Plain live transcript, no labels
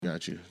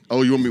got you.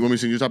 Oh, you want me to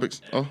send you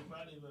topics?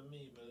 Everybody but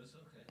me, but it's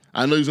okay.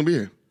 I know you're gonna be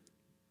here.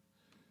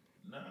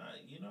 Nah,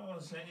 you know what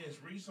I'm saying? It's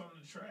Reese on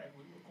the track.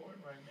 We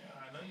recording right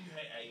now. I know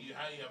you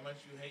hate how much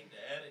you hate to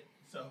edit,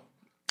 so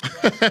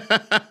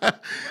might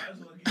as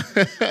well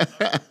get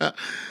right now.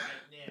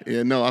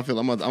 Yeah, no, I feel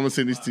I'm gonna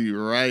send these to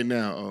you right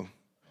now. Oh,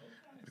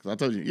 because I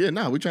told you.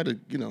 Yeah, we try to.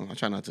 I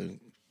try not to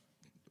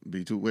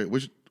be too. Wait,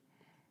 which?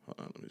 Hold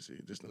on, let me see.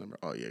 This the number.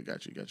 Oh yeah,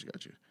 got you.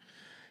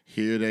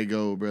 Here they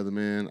go, brother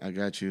man. I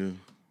got you.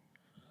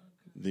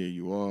 There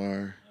you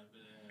are.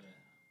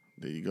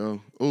 There you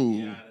go.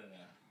 Ooh.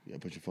 Yeah,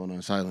 put your phone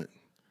on silent.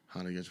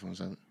 Hannah, you got your phone on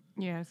silent?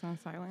 Yeah, it's on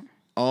silent.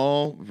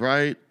 All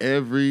right,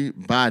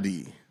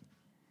 everybody.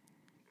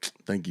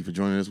 Thank you for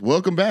joining us.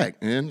 Welcome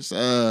back, man. It's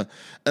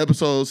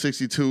episode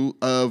 62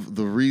 of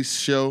The Reese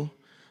Show.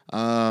 You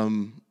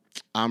know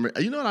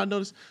what I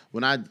noticed?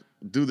 When I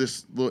do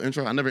this little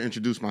intro, I never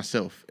introduce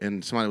myself.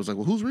 And somebody was like,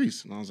 well, who's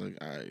Reese? And I was like,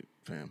 all right,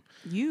 fam.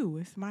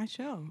 It's my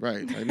show.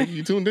 Right. Like, nigga,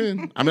 you tuned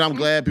in. I mean, I'm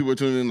glad people are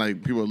tuning in,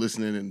 like, people are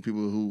listening and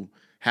people who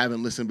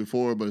haven't listened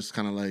before, but it's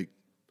kind of like,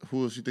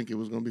 who else you think it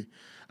was going to be?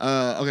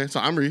 Okay, so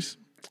I'm Reese.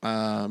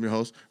 I'm your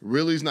host.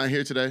 Really's not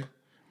here today.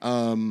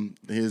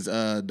 His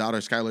daughter,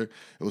 Skylar,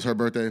 it was her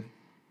birthday.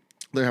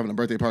 They're having a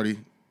birthday party.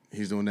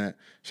 He's doing that.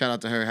 Shout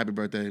out to her. Happy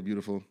birthday.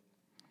 Beautiful.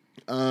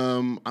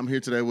 I'm here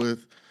today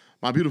with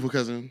my beautiful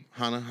cousin,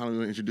 Hannah. How do you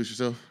want to introduce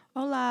yourself?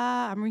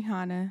 Hola, I'm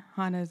Rihanna.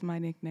 Hannah is my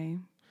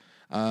nickname.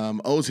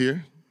 O's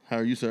here. How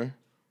are you, sir?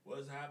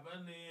 What's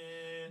happening?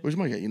 Where's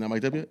your mic at? You not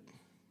mic'd up yet?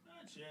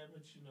 Not yet,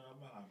 but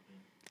I'm out there.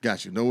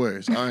 Got you. No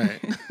worries. All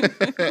right.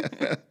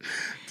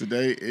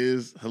 Today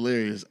is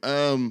hilarious.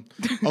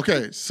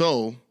 Okay,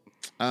 so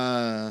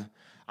I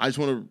just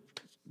want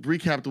to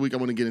recap the week. I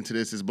want to get into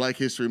this. It's Black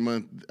History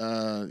Month,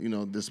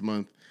 this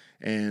month.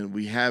 And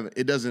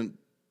it doesn't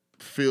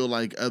feel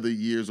like other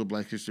years of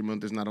Black History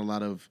Month. There's not a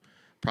lot of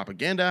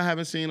propaganda I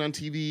haven't seen on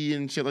TV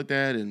and shit like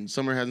that. And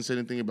Summer hasn't said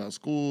anything about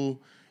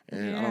school.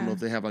 And I don't know if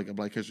they have like a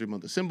Black History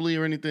Month assembly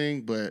or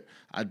anything, but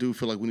I do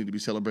feel like we need to be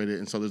celebrated.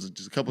 And so there's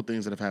just a couple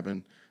things that have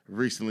happened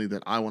recently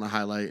that I want to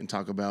highlight and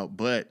talk about.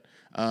 But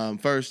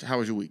first, how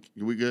was your week?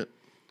 Your week good?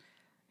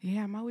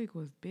 Yeah, my week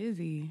was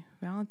busy.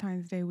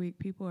 Valentine's Day week,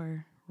 people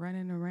are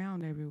running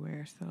around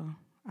everywhere, so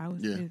I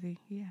was busy.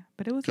 Yeah,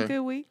 but it was a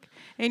good week.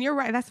 And you're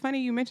right. That's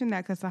funny you mentioned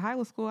that because the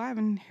Hyla School, I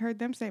haven't heard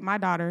them say. My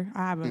daughter,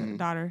 I have a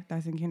daughter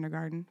that's in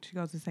kindergarten. She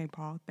goes to St.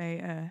 Paul.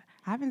 I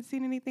haven't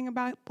seen anything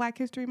about Black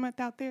History Month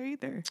out there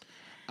either.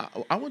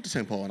 I went to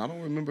St. Paul, and I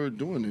don't remember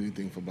doing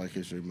anything for Black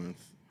History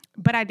Month.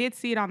 But I did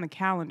see it on the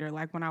calendar,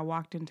 like when I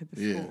walked into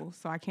the school.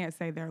 So I can't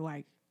say they're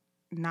like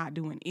not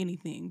doing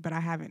anything, but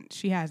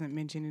she hasn't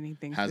mentioned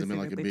anything. Hasn't been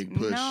like a big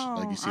push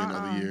like you see in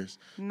other years.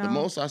 No. The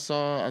most I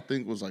saw, I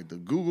think, was like the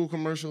Google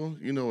commercial,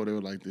 where they were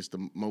like, this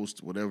the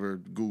most whatever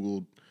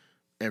Googled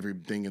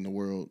everything in the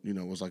world,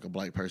 was like a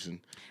black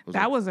person.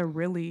 That was a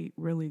really,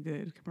 really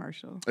good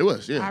commercial. It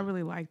was, yeah. I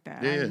really liked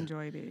that. Yeah, I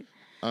enjoyed it.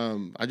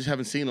 I just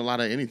haven't seen a lot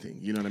of anything.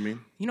 You know what I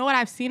mean? You know what?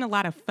 I've seen a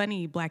lot of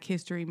funny Black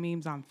History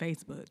memes on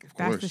Facebook.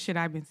 That's the shit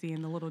I've been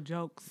seeing, the little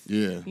jokes.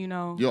 Yeah.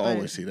 You'll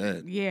always see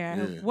that.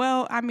 Yeah.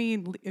 Well, I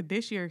mean,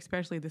 this year,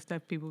 especially the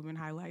stuff people have been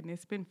highlighting,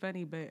 it's been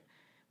funny, but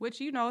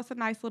it's a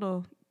nice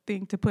little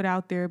thing to put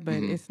out there, but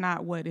it's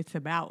not what it's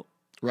about.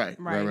 Right.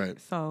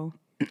 So.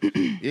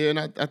 Yeah, and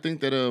I think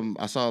that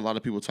I saw a lot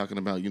of people talking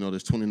about,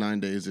 there's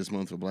 29 days this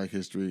month for Black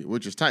History,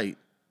 which is tight.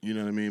 You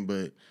know what I mean?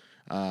 But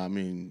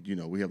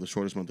we have the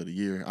shortest month of the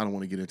year. I don't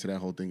want to get into that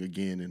whole thing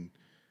again. And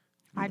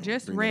I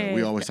just read.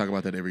 We always talk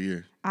about that every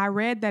year. I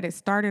read that it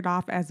started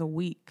off as a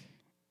week,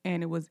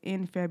 and it was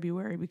in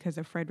February because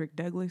of Frederick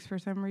Douglass for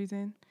some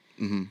reason.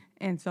 Mm-hmm.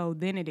 And so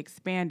then it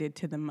expanded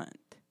to the month,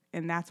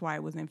 and that's why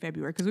it was in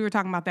February. Because we were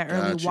talking about that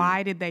earlier.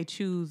 Why did they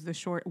choose the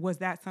short? Was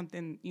that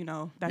something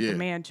that the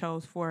man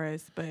chose for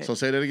us? But so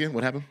say that again.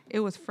 What happened? It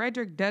was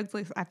Frederick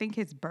Douglass. I think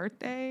his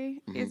birthday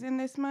is in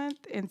this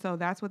month, and so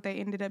that's what they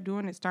ended up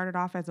doing. It started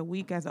off as a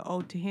week as an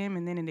ode to him,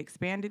 and then it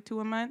expanded to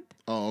a month.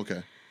 Oh,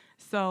 okay.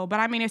 So, but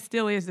I mean, it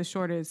still is the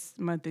shortest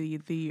month of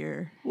the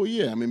year. Well,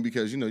 yeah, I mean,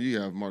 because you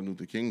have Martin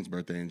Luther King's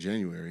birthday in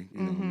January.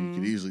 You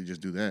could easily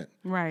just do that.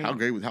 Right.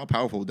 How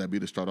powerful would that be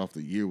to start off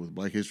the year with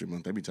Black History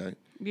Month? That'd be tight.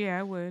 Yeah,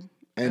 it would.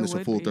 And it's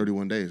a full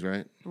 31 days,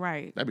 right?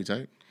 Right. That'd be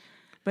tight.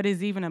 But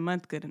is even a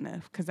month good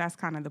enough? Because that's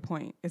kind of the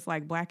point. It's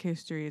like Black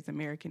history is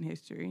American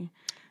history.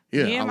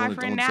 Yeah, me and my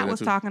friend Nat was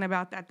talking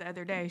about that the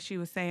other day. She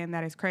was saying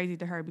that it's crazy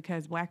to her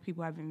because Black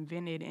people have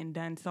invented and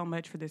done so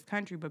much for this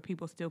country, but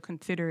people still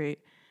consider it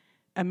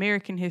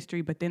American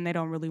history, but then they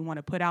don't really want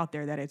to put out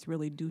there that it's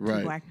really due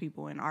to Black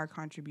people and our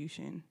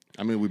contribution.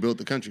 I mean, we built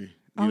the country,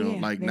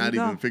 like not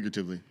even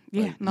figuratively.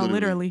 Yeah, like, no,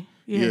 literally.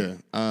 Yeah.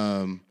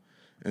 And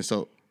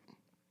so,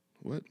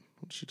 what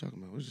is she talking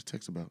about? What is this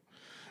text about?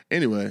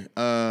 Anyway,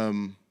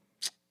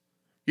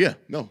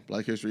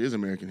 Black history is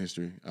American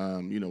history.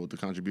 With the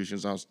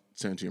contributions I was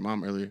saying to your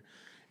mom earlier,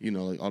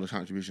 like all the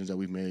contributions that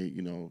we've made,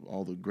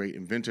 all the great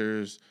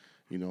inventors,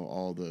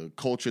 all the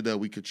culture that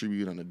we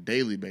contribute on a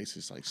daily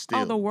basis, like still.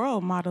 All the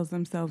world models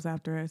themselves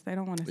after us. They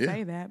don't want to Yeah.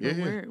 say that,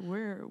 but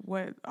we're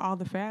what all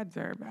the fads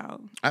are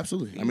about.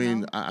 Absolutely. I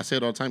mean, I say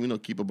it all the time,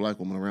 keep a black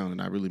woman around,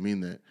 and I really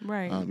mean that.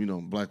 Right.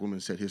 Black women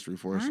set history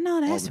for us I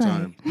know that's all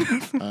the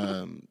right.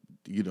 time.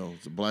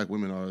 The black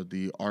women are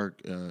the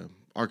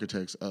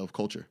architects of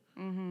culture,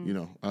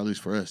 at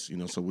least for us,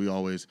 so we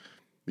always,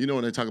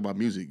 when they talk about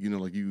music,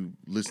 like you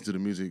listen to the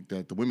music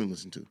that the women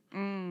listen to,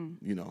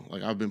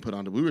 like I've been put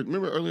on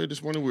remember earlier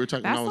this morning we were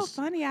talking. That's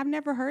so funny. I've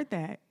never heard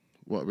that.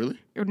 What, really?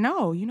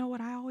 No, you know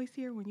what I always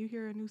hear when you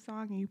hear a new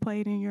song and you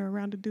play it and you're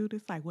around a dude,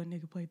 it's like, what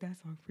nigga played that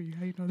song for you?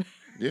 How you know that?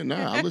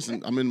 Yeah, I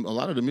listen. I mean, a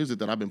lot of the music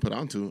that I've been put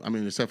onto,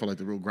 except for like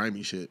the real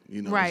grimy shit,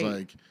 right. It's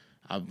like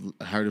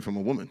I've heard it from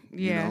a woman.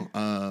 Yeah.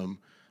 I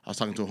was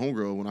talking to a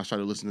homegirl when I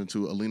started listening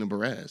to Alina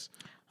Baraz.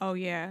 Oh,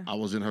 yeah. I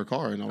was in her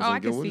car and I was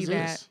like, yo, what is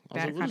this?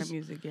 That kind of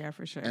music, yeah,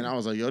 for sure. And I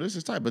was like, yo, this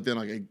is tight. But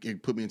then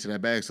it put me into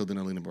that bag. So then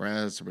Alina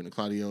Baraz, Sabrina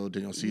Claudio,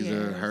 Daniel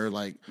Caesar, her,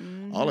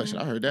 all that shit.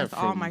 I heard that That's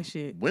from all my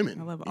shit. Women.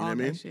 I love all that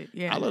mean? shit.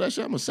 Yeah. I love that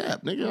shit. I'm a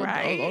sap, nigga.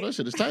 Right. All that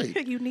shit is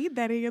tight. You need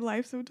that in your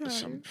life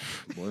sometimes.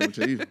 Boy, I'll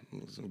tell you,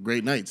 some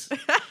great nights.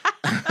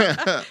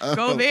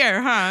 Go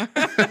there, huh?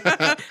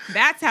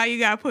 That's how you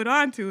got put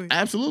onto it.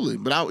 Absolutely.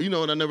 But I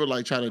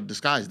never try to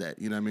disguise that.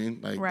 You know what I mean?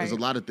 Like, right. There's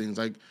a lot of things.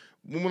 Like,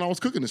 when I was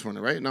cooking this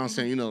morning, right? And I was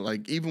saying,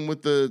 even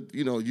with the,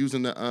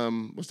 using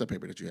the, what's that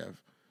paper that you have?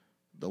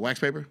 The wax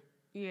paper?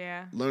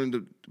 Yeah. Learning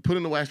to put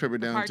in the wax paper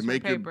down to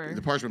make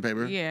the parchment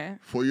paper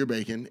for your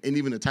bacon, and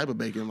even the type of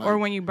bacon. Or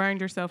when you burned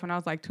yourself, and I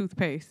was like,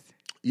 toothpaste.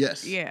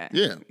 Yes. Yeah.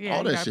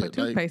 All that shit. Put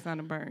toothpaste on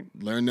the burn.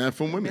 Learn that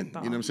from women. You know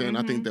what I'm saying?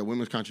 I think that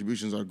women's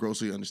contributions are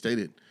grossly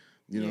understated.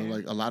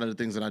 Like a lot of the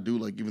things that I do,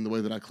 like even the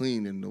way that I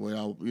clean and the way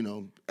I,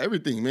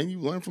 everything, man, you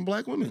learn from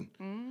black women.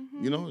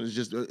 It's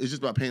just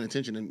about paying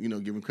attention and,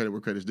 giving credit where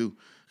credit's due.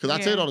 Because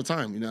I say it all the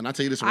time, and I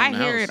tell you this around the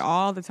house. I hear it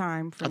all the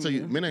time from I tell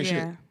you, men ain't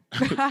shit.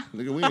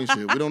 Nigga, we ain't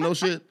shit. We don't know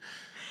shit.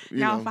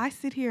 Now, if I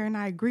sit here and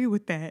I agree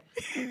with that.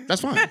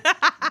 That's fine.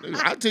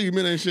 I tell you,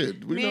 men ain't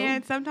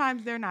shit.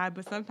 Sometimes they're not,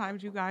 but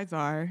sometimes you guys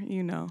are,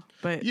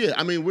 But yeah,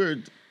 I mean,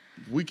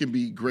 we can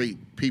be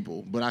great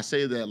people, but I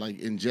say that like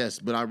in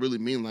jest, but I really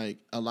mean like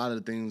a lot of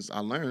the things I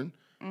learn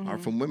are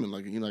from women.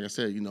 Like, like I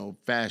said,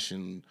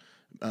 fashion,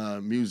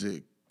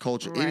 music,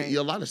 culture, a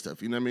lot of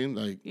stuff. You know what I mean?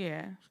 Like,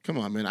 yeah. Come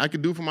on, man. I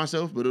could do for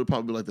myself, but it'll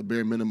probably be like the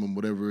bare minimum,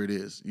 whatever it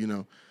is,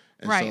 And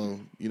so,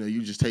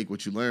 you just take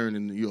what you learn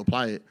and you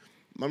apply it.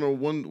 I remember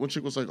one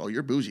chick was like, "Oh,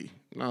 you're bougie,"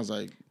 and I was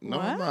like, "No,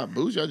 I'm not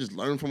bougie. I just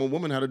learned from a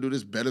woman how to do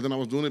this better than I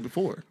was doing it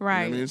before."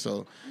 Right. You know what I mean?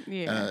 So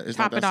it's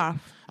top it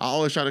off. I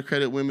always try to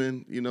credit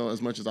women,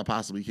 as much as I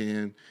possibly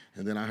can.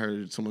 And then I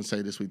heard someone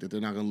say this week that they're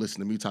not going to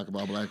listen to me talk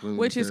about black women,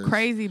 which is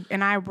crazy.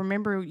 And I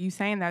remember you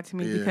saying that to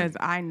me because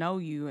I know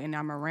you and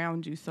I'm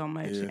around you so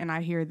much, and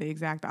I hear the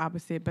exact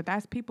opposite. But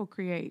that's people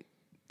create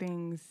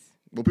things.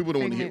 Well, people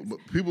don't want to hear. But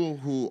people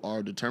who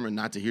are determined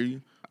not to hear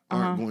you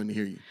aren't going to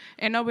hear you.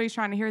 And nobody's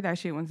trying to hear that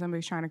shit when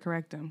somebody's trying to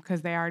correct them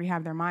because they already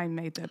have their mind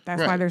made up.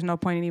 That's why there's no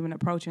point in even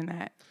approaching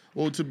that.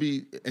 Well,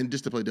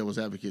 just to play devil's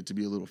advocate, to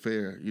be a little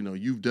fair,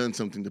 you've done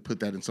something to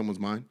put that in someone's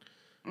mind.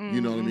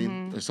 You know what I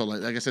mean? So,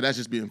 like I said, that's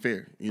just being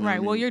fair. You know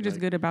right. Well, I mean? you're just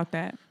good about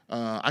that.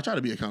 I try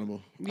to be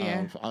accountable.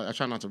 Yeah. I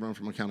try not to run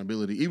from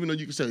accountability. Even though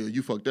you can say,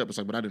 you fucked up, it's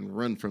like, but I didn't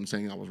run from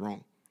saying I was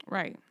wrong.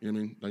 Right. You know what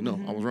I mean? Like, no,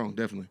 I was wrong,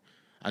 definitely.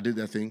 I did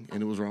that thing,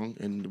 and it was wrong.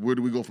 And where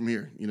do we go from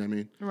here? You know what I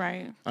mean?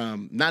 Right.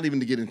 Not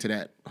even to get into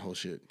that whole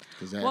shit.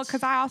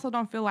 Because I also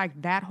don't feel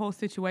like that whole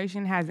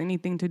situation has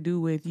anything to do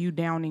with you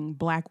downing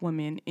black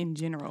women in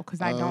general,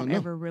 because I don't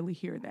ever really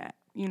hear that.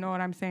 You know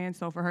what I'm saying?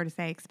 So for her to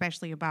say,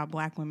 especially about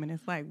black women,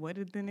 it's like, what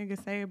did the nigga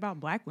say about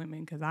black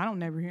women? Because I don't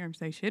never hear him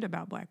say shit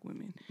about black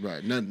women.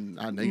 Right.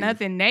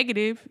 Nothing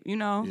negative,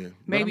 Yeah.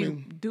 Maybe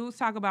dudes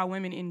talk about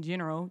women in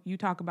general. You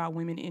talk about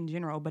women in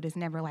general, but it's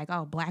never like,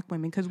 oh, black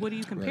women. Because what do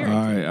you compare it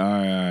to?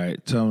 All right.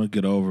 Tell them to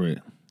get over it.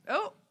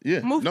 Oh, yeah.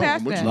 Move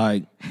past that.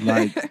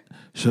 Like,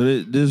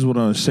 so this is what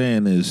I'm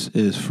saying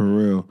is for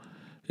real.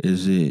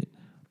 Is it,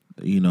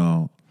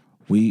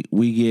 we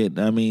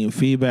get,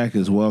 feedback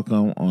is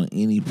welcome on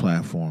any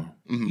platform.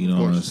 Mm-hmm, you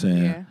know what I'm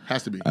saying? Yeah.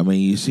 Has to be.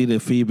 You see the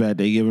feedback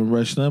they giving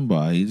Rush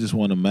Limbaugh. He just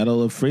won a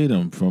Medal of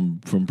Freedom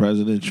from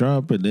President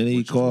Trump, and then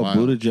he called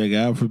Buttigieg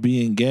out for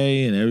being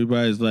gay, and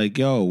everybody's like,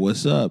 yo,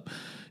 what's up?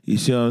 You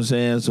see what I'm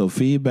saying? So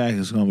feedback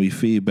is going to be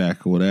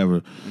feedback or whatever.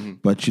 Mm-hmm.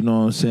 But you know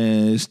what I'm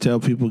saying? It's tell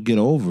people get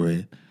over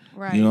it.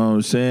 Right. You know what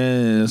I'm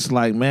saying? It's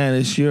like, man,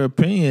 it's your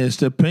opinion. It's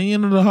the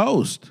opinion of the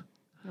host.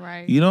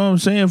 Right. You know what I'm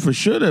saying? For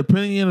sure, the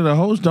opinion of the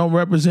host don't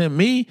represent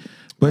me.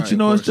 But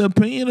it's the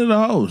opinion of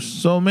the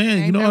host. So,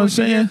 man, you know what I'm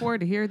saying? For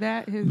to hear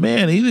that,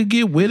 man, either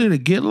get with it or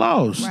get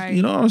lost. Right.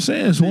 You know what I'm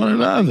saying? It's one or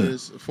the other.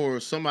 For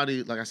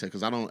somebody, like I said,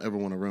 because I don't ever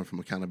want to run from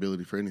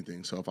accountability for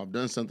anything. So if I've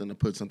done something to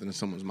put something in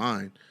someone's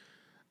mind,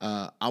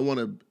 I want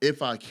to,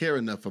 if I care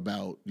enough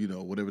about,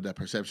 whatever that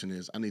perception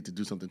is, I need to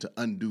do something to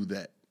undo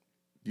that,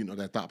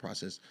 that thought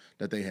process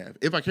that they have,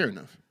 if I care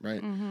enough,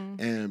 right? Mm-hmm.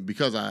 And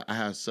because I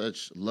have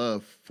such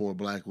love for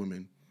black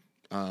women,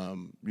 they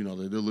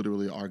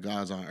literally are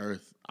gods on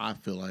earth, I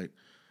feel like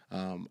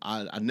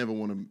I never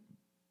want to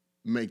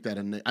make that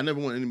I never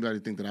want anybody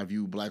to think that I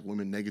view black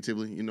women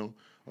negatively,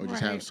 or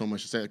just have so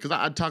much to say. Because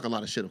I talk a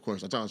lot of shit, of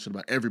course. I talk shit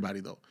about everybody,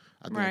 though.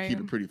 I think I keep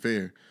it pretty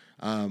fair.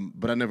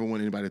 But I never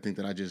want anybody to think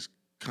that I just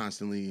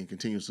constantly and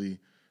continuously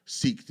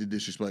seek to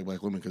disrespect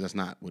black women, because that's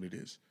not what it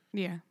is.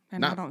 Yeah,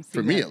 and not I don't see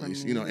for me that at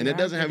least, you. and it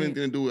doesn't have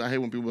anything to do with. I hate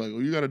when people are like, "Oh,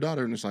 you got a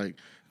daughter," and it's like,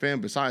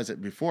 fam. Besides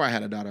that, before I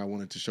had a daughter, I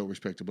wanted to show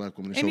respect to black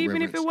women. And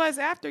even if it was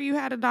after you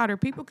had a daughter,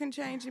 people can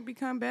change and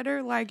become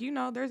better. Like,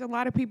 there's a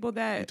lot of people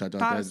that we talked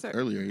about that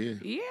earlier.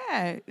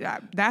 Yeah,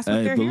 that's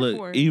what they're here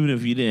for. Even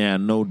if you didn't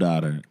have no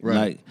daughter,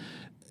 like,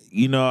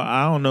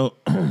 I don't know.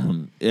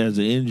 As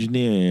an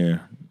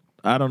engineer,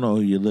 I don't know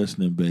who your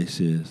listening base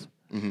is,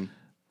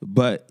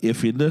 but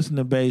if your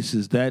listening base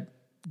is that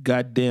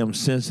goddamn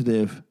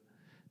sensitive,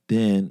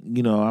 then,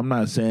 I'm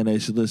not saying they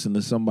should listen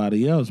to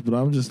somebody else, but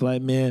I'm just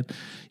like, man,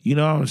 what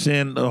I'm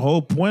saying? The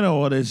whole point of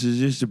all this is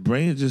just to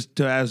bring it just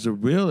to as the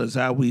real as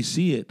how we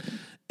see it.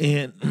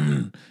 And,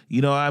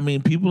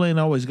 people ain't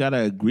always got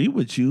to agree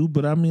with you,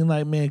 but I mean,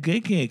 like, man, they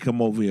can't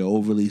come over here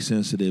overly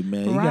sensitive,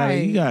 man.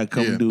 You gotta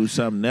come do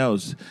something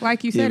else.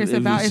 Like you said, it's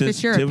about if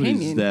it's your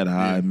opinion. That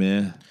high,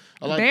 man.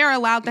 They are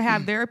allowed to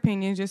have their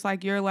opinions just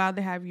like you're allowed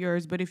to have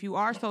yours. But if you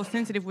are so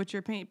sensitive with your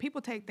opinion, people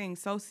take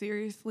things so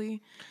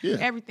seriously. Yeah.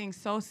 Everything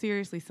so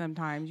seriously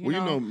sometimes. You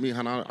know me,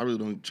 Hannah, I really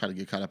don't try to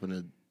get caught up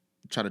in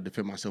try to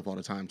defend myself all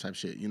the time type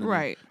shit. You know what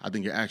I mean? I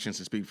think your actions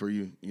should speak for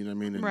you. You know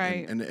what I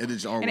mean? And it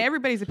is all. And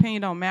everybody's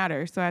opinion don't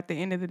matter. So at the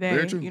end of the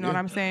day, you know what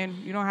I'm saying?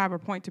 You don't have a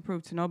point to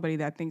prove to nobody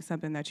that thinks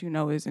something that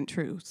isn't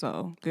true.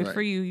 So good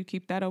for you. You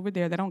keep that over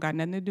there. That don't got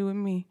nothing to do with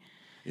me.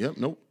 Yep.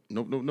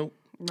 Nope.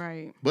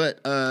 Right.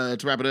 But to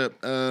wrap it up,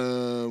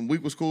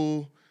 week was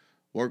cool.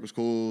 Work was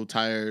cool.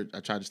 Tired.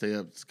 I tried to stay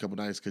up a couple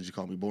nights because you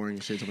called me boring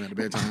and shit. Told me at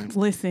bedtime.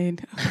 Listen,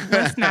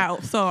 let's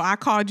not. So I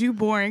called you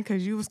boring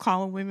because you was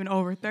calling women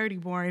over 30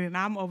 boring, and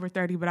I'm over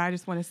 30. But I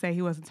just want to say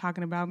he wasn't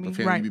talking about me.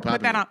 Right.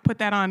 Put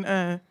that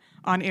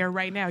on air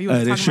right now. You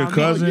was talking about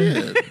cousin?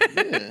 Me.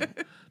 Yeah.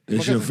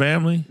 This your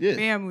family? Yeah.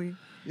 Family.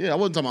 Yeah, I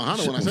wasn't talking about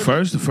Hannah when I said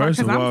First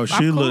of all,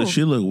 she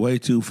look way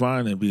too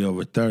fine to be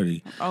over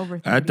 30. Over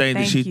 30. I think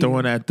that she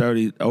throwing that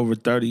over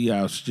 30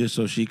 out just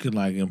so she can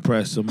like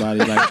impress somebody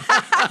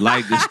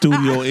like the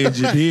studio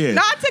engineer.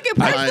 No, I took it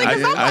personally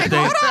because I'm like,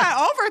 hold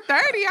on, over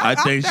 30. I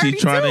think she's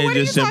trying to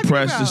just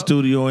impress the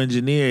studio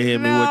engineer.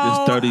 Hit me with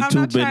this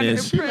 32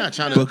 business. She's not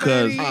trying to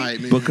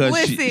because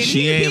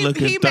she ain't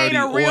looking 30 or 32. He made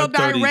a real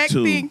direct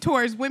thing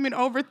towards women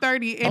over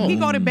 30, and he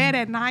go to bed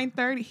at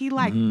 9:30. He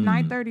like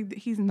 9:30.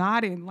 He's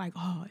nodding like,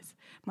 oh, it's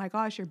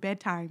your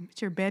bedtime.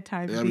 It's your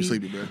bedtime. Yeah, I be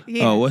sleepy, bro.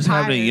 Yeah, what's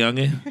happening,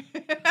 youngin?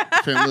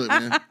 Fam, look,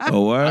 man.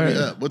 Oh, word? I be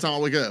up. What time I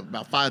wake up?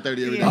 About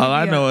 5:30 every day. All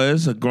I know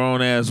is a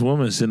grown-ass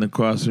woman sitting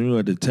across from you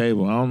at the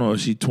table. I don't know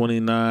if she's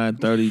 29,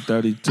 30,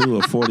 32,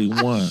 or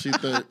 41.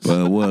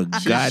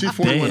 But she's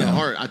 41 at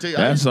heart. I tell you,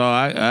 that's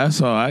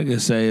all I can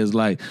say is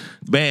like,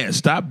 man,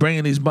 stop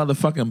bringing these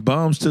motherfucking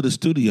bums to the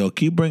studio.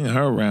 Keep bringing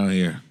her around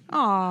here.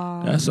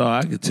 Aww. That's all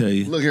I can tell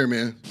you. Look here,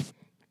 man.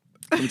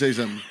 Let me tell you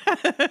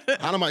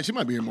something. She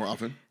might be here more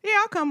often. Yeah,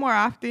 I'll come more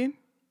often.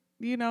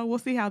 We'll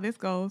see how this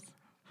goes.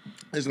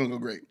 It's gonna go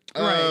great.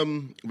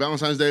 Right.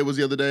 Valentine's Day was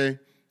the other day.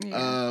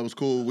 Yeah. It was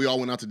cool. We all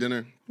went out to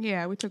dinner.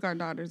 Yeah, we took our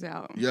daughters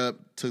out. Yep,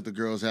 took the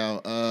girls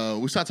out.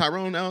 We saw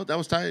Tyrone out. That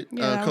was tight.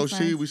 Yeah, Coach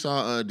nice. T. We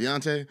saw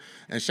Deontay.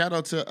 And shout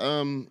out to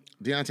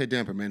Deontay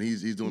Damper, man.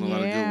 He's doing a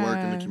lot of good work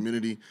in the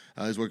community.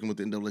 He's working with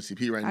the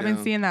NAACP right now. I've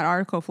been seeing that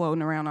article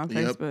floating around on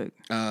Facebook.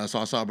 So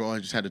I saw, bro. I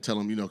just had to tell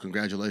him,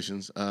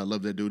 congratulations.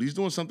 Love that dude. He's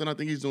doing something. I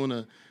think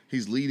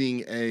he's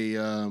leading a.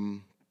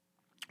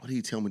 What did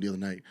he tell me the other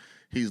night?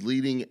 He's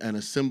leading an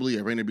assembly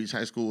at Rainier Beach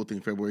High School, I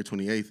think February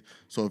 28th.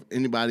 So if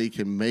anybody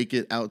can make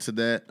it out to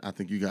that, I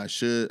think you guys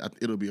should.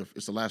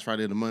 It's the last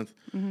Friday of the month.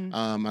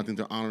 Mm-hmm. I think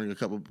they're honoring a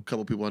couple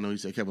people. I know he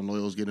said Kevin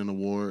Loyal's getting an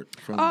award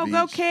from the beach.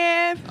 Go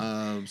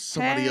Kev.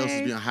 Somebody else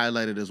is being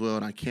highlighted as well,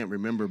 and I can't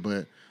remember.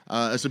 But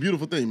it's a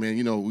beautiful thing, man.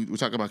 We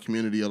talk about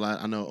community a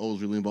lot. I know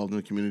O's really involved in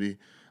the community.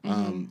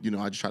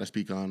 Mm-hmm. I just try to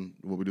speak on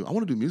what we do. I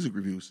want to do music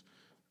reviews.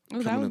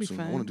 Oh, that would be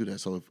fun. I want to do that.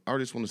 So if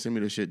artists want to send me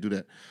this shit, do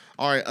that.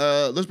 All right,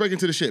 let's break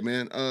into the shit,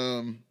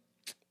 man.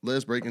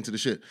 Let's break into the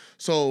shit.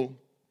 So,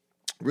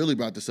 really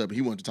brought this up.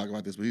 He wanted to talk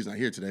about this, but he's not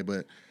here today.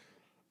 But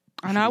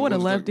I know I would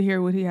have loved to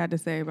hear what he had to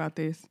say about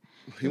this.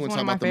 He wants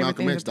to talk about the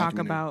Malcolm X documentary.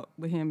 Talk about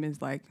with him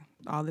is like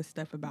all this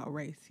stuff about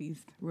race.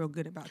 He's real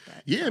good about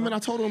that. Yeah, man. I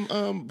told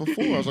him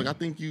before. I was like, I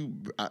think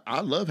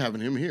I love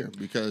having him here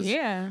because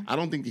I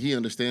don't think he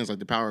understands like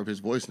the power of his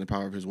voice and the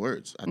power of his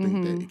words. I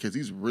think that because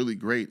he's really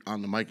great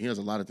on the mic. He has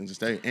a lot of things to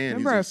say. And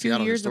remember he's a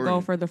few years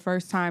ago for the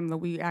first time that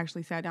we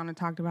actually sat down and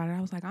talked about it.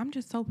 I was like, I'm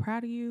just so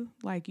proud of you.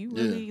 Like you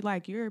really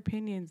like your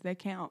opinions. They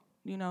count.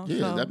 Yeah,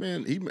 so. That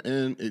man.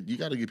 You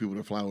got to give people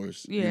the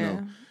flowers.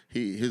 Yeah,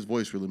 his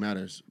voice really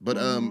matters. But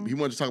he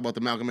wanted to talk about the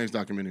Malcolm X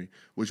documentary,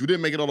 which we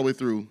didn't make it all the way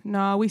through.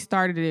 No, we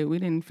started it. We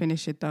didn't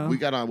finish it though. We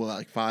got on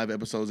like 5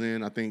 episodes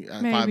in. I think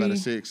 5 out of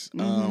 6.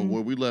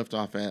 Where we left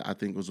off at, I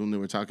think, was when they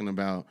were talking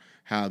about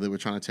how they were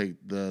trying to take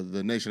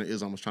the Nation of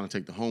Islam was trying to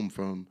take the home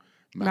from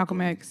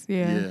Malcolm X.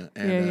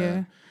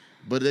 Yeah.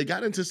 But they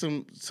got into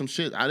some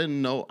shit I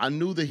didn't know. I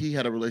knew that he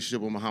had a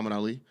relationship with Muhammad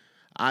Ali.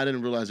 I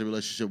didn't realize the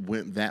relationship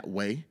went that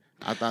way.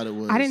 I thought it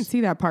was. I didn't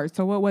see that part.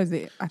 So what was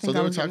it? I think so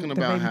they were talking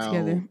about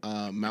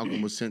how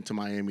Malcolm was sent to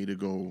Miami to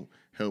go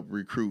help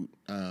recruit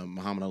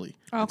Muhammad Ali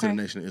into the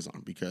Nation of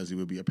Islam because he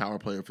would be a power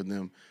player for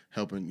them,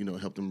 help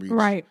them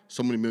reach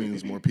so many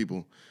millions more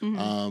people.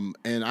 And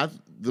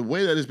the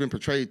way that it's been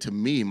portrayed to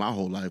me my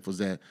whole life was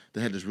that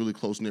they had this really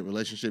close-knit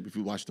relationship. If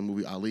you watch the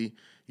movie Ali,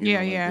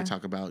 they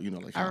talk about,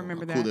 like how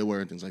cool they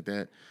were and things like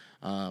that.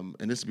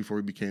 And this is before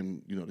he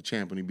became, the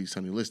champ when he beat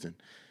Sonny Liston.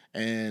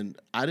 And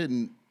I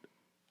didn't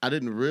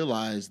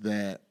realize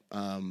that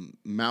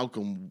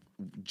Malcolm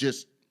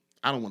just,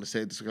 I don't want to say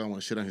it because I don't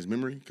want to shit on his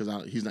memory because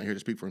he's not here to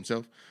speak for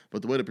himself.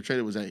 But the way they portrayed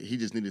it was that he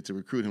just needed to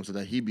recruit him so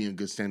that he'd be in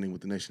good standing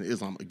with the Nation of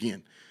Islam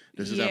again.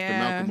 This is after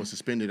Malcolm was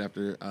suspended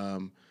after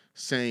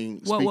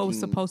saying what was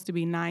supposed to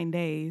be 9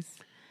 days.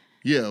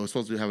 Yeah, it was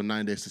supposed to have a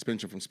 9-day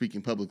suspension from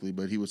speaking publicly,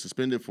 but he was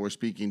suspended for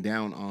speaking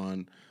down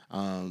on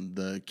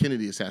the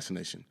Kennedy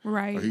assassination.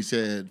 Right. Where he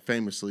said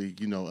famously,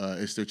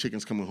 it's their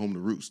chickens coming home to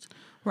roost.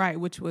 Right,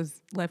 which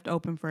was left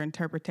open for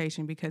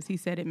interpretation because he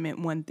said it meant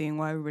one thing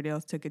while everybody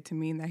else took it to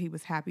mean that he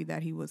was happy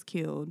that he was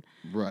killed.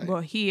 Right. Well,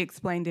 he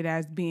explained it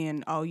as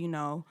being,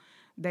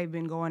 they've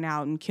been going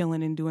out and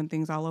killing and doing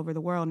things all over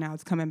the world. Now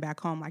it's coming back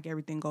home, like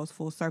everything goes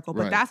full circle.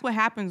 But that's what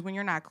happens when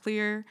you're not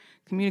clear.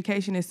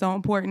 Communication is so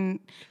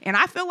important. And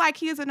I feel like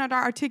he is an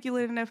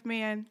articulate enough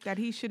man that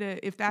he should have,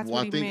 if that's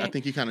what he meant. I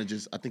think he kind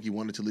of I think he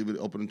wanted to leave it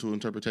open to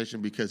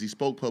interpretation because he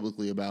spoke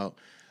publicly about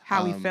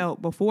how he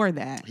felt before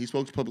that. He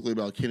spoke publicly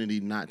about Kennedy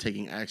not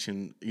taking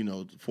action,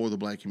 for the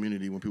black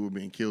community when people were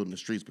being killed in the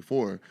streets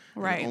before.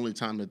 Right. And the only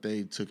time that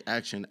they took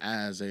action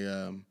as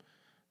a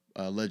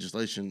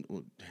legislation,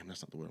 well, damn,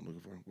 that's not the word I'm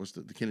looking for. What's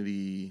the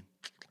Kennedy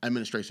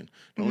administration?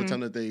 The only time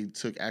that they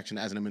took action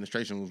as an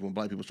administration was when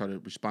black people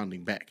started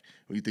responding back.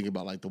 When you think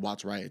about like the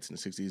Watts riots in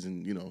the 60s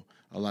and,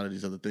 a lot of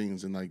these other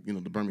things and like, the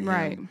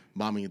Birmingham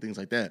bombing and things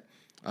like that.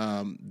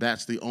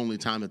 That's the only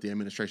time that the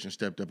administration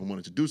stepped up and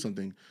wanted to do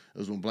something. It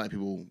was when black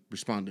people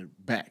responded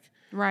back.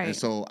 Right. And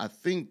so I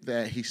think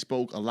that he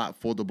spoke a lot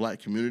for the black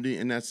community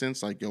in that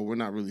sense. Like, we're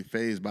not really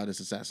fazed by this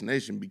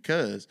assassination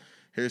because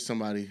here's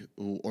somebody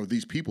or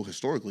these people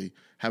historically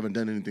haven't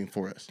done anything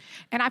for us.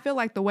 And I feel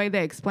like the way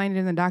they explained it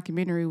in the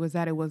documentary was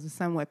that it was a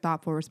somewhat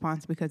thoughtful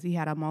response because he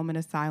had a moment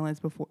of silence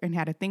before and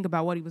had to think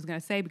about what he was going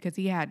to say because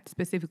he had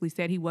specifically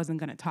said he wasn't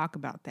going to talk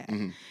about that.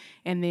 Mm-hmm.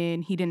 And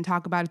then he didn't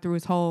talk about it through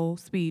his whole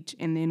speech.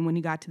 And then when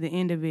he got to the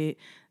end of it,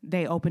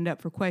 they opened up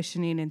for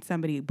questioning and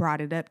somebody brought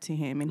it up to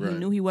him. And he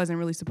knew he wasn't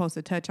really supposed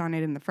to touch on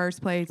it in the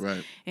first place.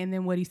 Right. And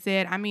then what he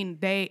said,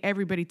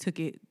 everybody took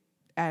it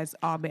as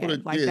all bad,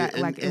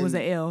 it was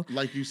an L.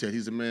 Like you said,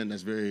 he's a man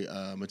that's very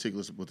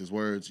meticulous with his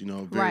words.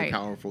 Very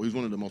powerful. He's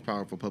one of the most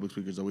powerful public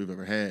speakers that we've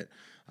ever had.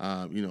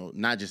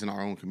 Not just in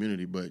our own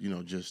community, but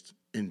just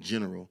in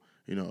general.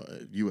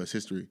 U.S.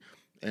 history.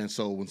 And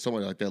so when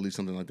somebody like that leaves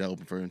something like that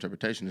open for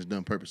interpretation, it's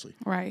done purposely.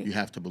 Right. You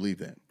have to believe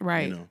that.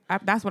 Right.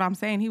 That's what I'm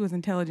saying. He was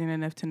intelligent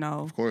enough to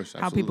know of course,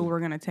 how people were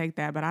going to take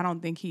that. But I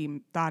don't think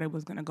he thought it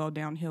was going to go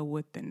downhill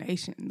with the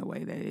nation the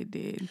way that it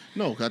did.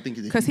 No, I think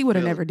because he would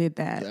have never did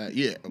that.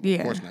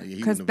 Of course not.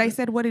 Because they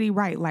said, what did he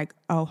write? Like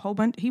a whole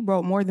bunch. He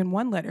wrote more than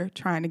one letter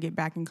trying to get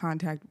back in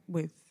contact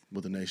with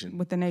the nation.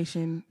 With the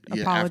nation,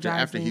 apologizing.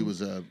 After he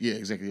was,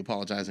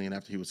 apologizing and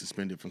after he was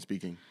suspended from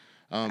speaking.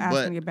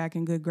 Asking to get back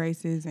in good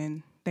graces,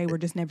 and they were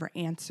just never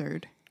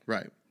answered.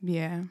 Right.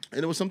 Yeah.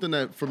 And it was something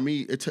that, for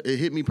me, it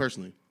hit me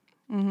personally.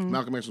 Mm-hmm.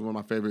 Malcolm X was one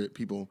of my favorite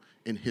people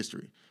in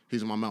history.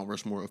 He's on my Mount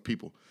Rushmore of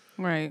people.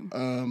 Right.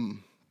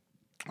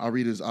 I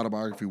read his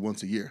autobiography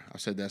once a year. I've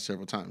said that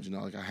several times.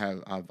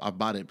 I've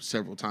bought it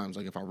several times.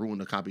 Like if I ruin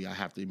a copy, I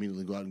have to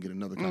immediately go out and get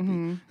another copy.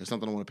 Mm-hmm. It's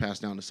something I want to pass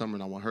down to Summer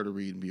and I want her to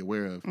read and be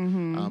aware of.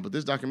 Mm-hmm. But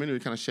this documentary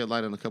kind of shed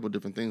light on a couple of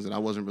different things that I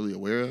wasn't really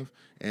aware of,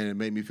 and it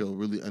made me feel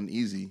really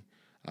uneasy.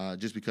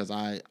 Just because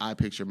I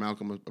picture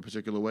Malcolm a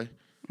particular way.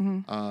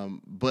 Mm-hmm.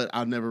 But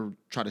I'll never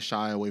try to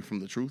shy away from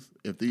the truth.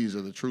 If these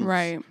are the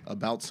truths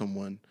about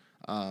someone,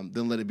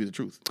 then let it be the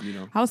truth,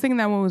 I was thinking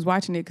that when I was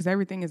watching it, because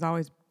everything is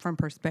always from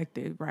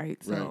perspective, right?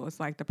 So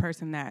it's like the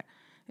person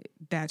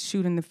that's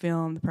shooting the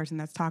film, the person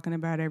that's talking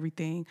about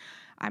everything.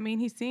 I mean,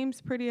 he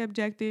seems pretty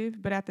objective,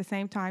 but at the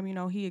same time,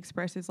 he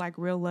expresses like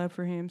real love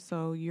for him.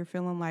 So you're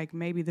feeling like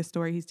maybe the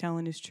story he's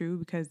telling is true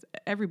because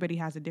everybody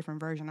has a different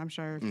version. I'm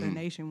sure if the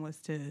nation was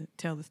to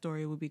tell the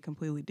story, it would be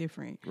completely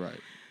different. Right.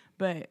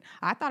 But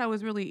I thought it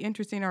was really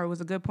interesting, or it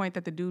was a good point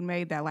that the dude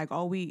made that, like,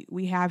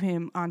 we have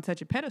him on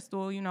such a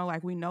pedestal,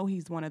 like we know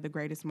he's one of the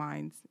greatest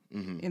minds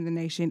in the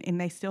nation, and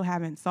they still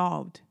haven't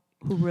solved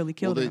who really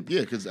killed him.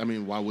 Yeah, because,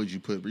 why would you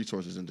put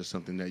resources into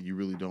something that you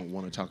really don't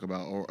want to talk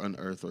about or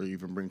unearth or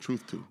even bring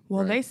truth to?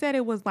 Well, they said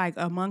it was, like,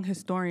 among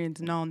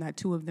historians known that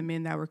 2 of the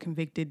men that were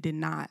convicted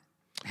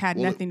had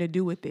nothing to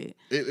do with it.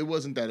 It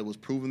wasn't that it was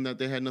proven that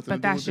they had nothing to do with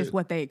it. But that's just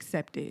what they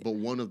accepted. But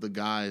one of the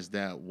guys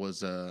that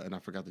was, and I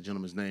forgot the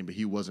gentleman's name, but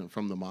he wasn't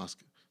from the mosque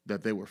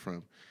that they were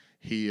from.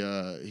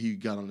 he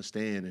got on the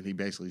stand and he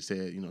basically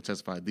said,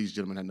 testified these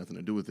gentlemen had nothing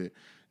to do with it.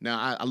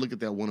 Now, I look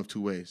at that one of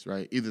two ways,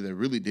 right? Either they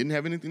really didn't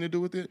have anything to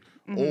do with it,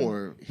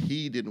 or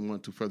he didn't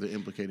want to further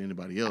implicate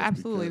anybody else.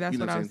 Absolutely, because, that's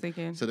what I was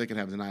thinking. So they can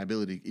have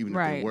deniability even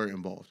if they were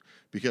involved.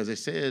 Because they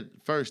said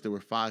first there were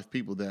 5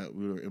 people that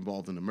were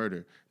involved in the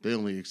murder. They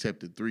only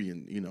accepted 3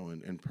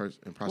 and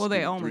prosecuted. Well,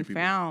 they only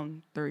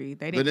found 3.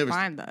 They didn't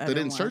find the other They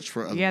didn't ones. search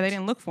for others. Yeah, they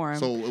didn't look for him.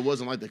 So it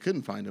wasn't like they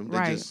couldn't find him. They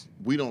just,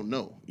 we don't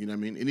know. You know what I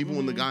mean? And even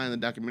when the guy in the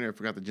documentary, I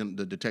forgot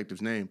the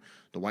detective's name,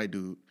 the white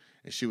dude,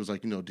 and she was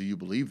like, do you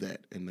believe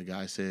that? And the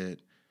guy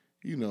said,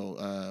 it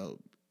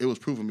was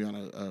proven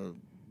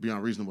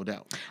beyond reasonable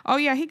doubt. Oh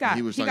yeah, he got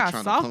trying salty.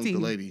 to punk the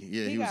lady.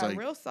 Yeah, he was got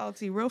real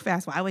salty, real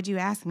fast. Why would you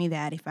ask me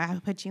that if I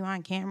put you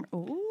on camera?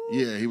 Ooh.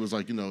 Yeah, he was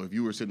like, if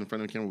you were sitting in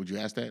front of the camera, would you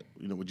ask that?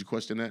 Would you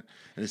question that?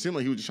 And it seemed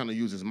like he was just trying to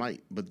use his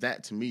might. But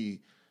that to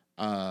me,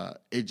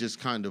 it just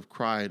kind of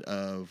cried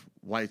of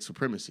white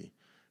supremacy.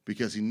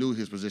 Because he knew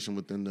his position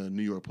within the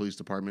New York Police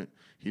Department.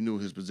 He knew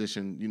his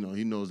position.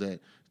 He knows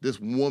that this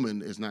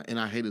woman is not. And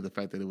I hated the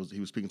fact that he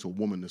was speaking to a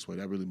woman this way.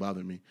 That really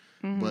bothered me.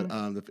 But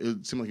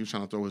it seemed like he was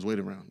trying to throw his weight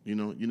around. You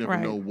never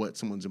know what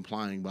someone's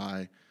implying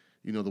by,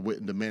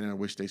 the manner in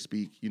which they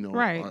speak.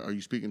 Are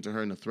you speaking to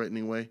her in a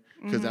threatening way?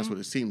 Because that's what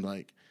it seemed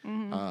like.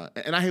 And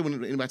I hate when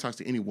anybody talks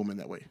to any woman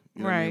that way.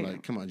 You know what I mean?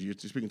 Like, come on, you're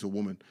speaking to a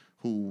woman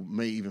who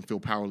may even feel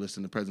powerless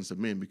in the presence of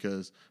men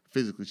because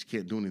physically she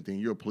can't do anything.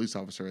 You're a police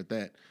officer at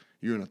that.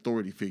 You're an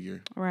authority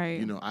figure.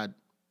 Right.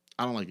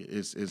 I don't like it.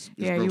 It's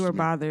yeah, gross you were to me.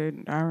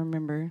 bothered. I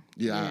remember.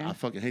 Yeah. I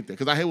fucking hate that.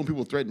 Because I hate when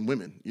people threaten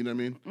women. You know what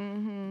I mean?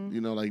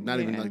 Mm-hmm.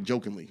 Not even like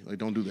jokingly. Like,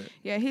 don't do that.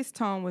 Yeah, his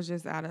tone was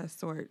just out of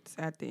sorts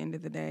at the end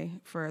of the day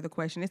for the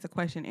question. It's a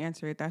question,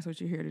 answer it. That's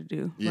what you're here to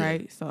do,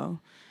 right?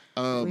 So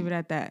leave it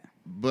at that.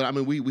 But, I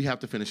mean, we have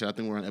to finish it. I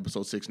think we're on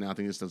episode 6 now. I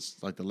think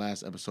it's like the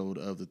last episode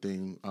of the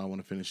thing. I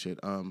want to finish it.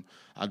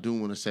 I do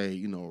want to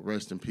say,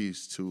 rest in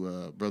peace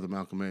to Brother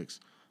Malcolm X.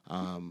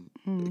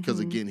 Because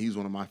again, he's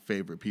one of my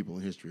favorite people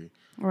in history.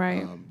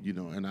 Right.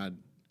 And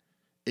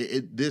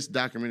this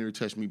documentary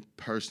touched me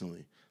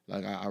personally.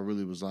 Like I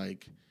really was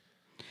like,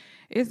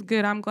 it's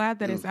good. I'm glad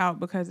that it's out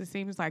because it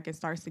seems like it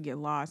starts to get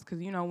lost. Because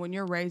when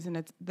you're raised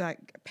in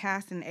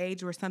past an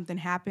age where something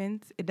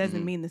happens, it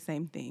doesn't mean the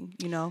same thing.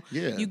 Yeah.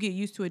 You get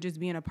used to it just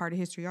being a part of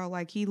history. Oh,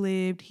 like he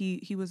lived.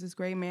 He was this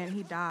great man.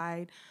 He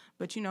died.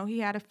 But, he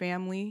had a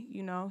family,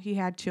 he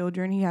had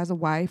children, he has a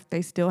wife.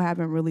 They still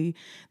haven't really,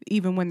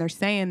 even when they're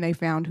saying they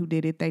found who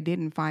did it, they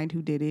didn't find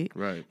who did it.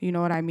 Right. You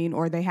know what I mean?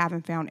 Or they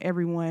haven't found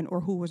everyone or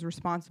who was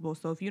responsible.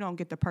 So if you don't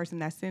get the person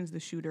that sends the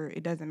shooter,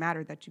 it doesn't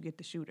matter that you get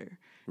the shooter.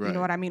 Right. You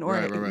know what I mean? Or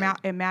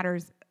it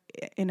matters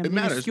in a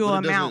minuscule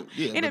amount.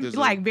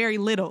 Like very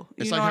little.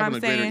 It's you know like what having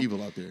I'm a saying? greater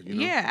evil out there.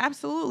 Yeah,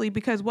 absolutely.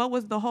 Because what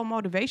was the whole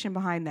motivation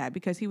behind that?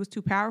 Because he was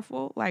too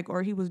powerful,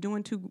 or he was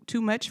doing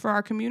too much for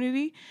our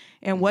community?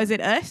 And was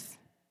it us?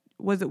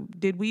 Was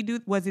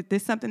it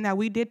this something that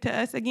we did to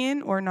us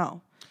again or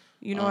no?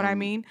 You know what I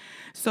mean?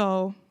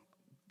 So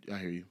I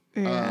hear you.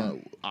 Yeah.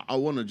 I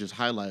want to just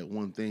highlight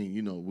one thing.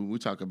 When we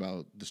talk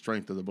about the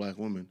strength of the black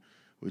woman,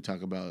 we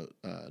talk about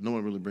no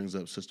one really brings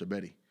up Sister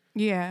Betty.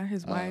 Yeah,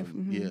 his wife.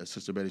 Yeah,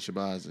 Sister Betty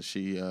Shabazz, and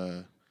she,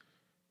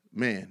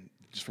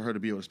 just for her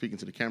to be able to speak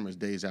into the cameras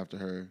days after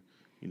her,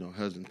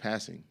 husband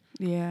passing.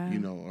 Yeah.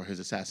 Or his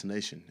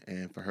assassination,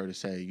 and for her to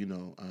say, we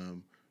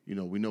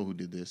know who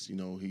did this.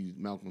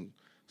 Malcolm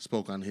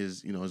spoke on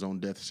his, his own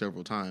death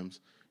several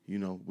times. We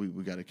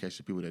got to catch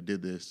the people that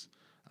did this.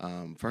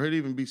 For her to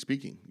even be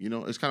speaking,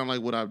 it's kind of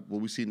like what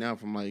we see now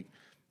from like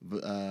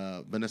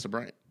Vanessa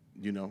Bryant,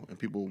 and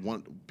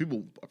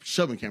people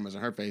shoving cameras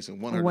in her face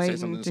and want her to say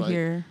something. It's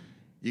like,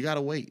 you got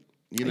to wait.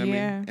 You know what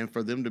I mean? And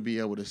for them to be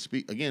able to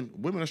speak, again,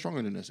 women are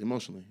stronger than us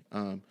emotionally.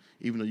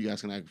 Even though you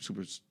guys can act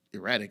super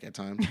erratic at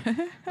times,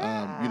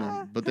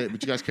 but you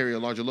guys carry a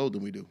larger load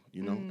than we do,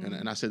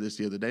 And I said this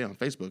the other day on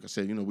Facebook. I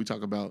said, we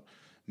talk about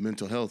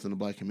mental health in the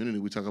black community.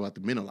 We talk about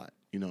the men a lot,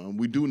 and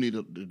we do need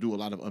to do a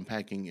lot of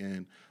unpacking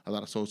and a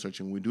lot of soul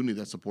searching. We do need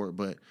that support,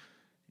 but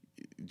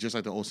just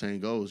like the old saying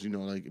goes,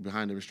 like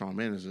behind every strong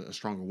man is a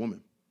stronger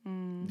woman,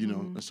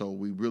 and so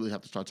we really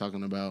have to start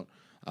talking about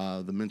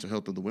the mental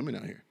health of the women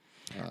out here.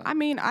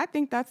 I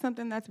think that's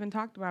something that's been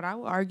talked about. I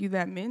will argue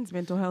that men's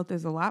mental health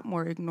is a lot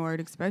more ignored,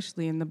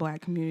 especially in the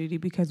black community,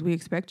 because we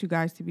expect you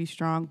guys to be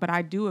strong. But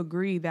I do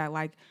agree that,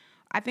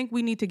 I think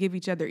we need to give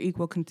each other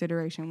equal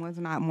consideration. One's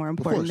not more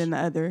important than the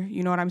other.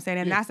 You know what I'm saying?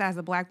 And that's as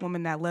a black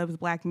woman that loves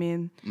black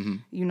men,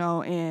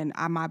 and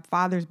my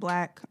father's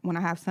black. When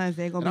I have sons,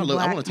 they're going to be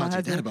black. I want to talk to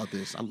your dad about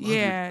this. I love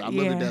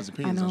your dad's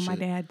opinions. I know my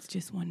dad's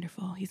just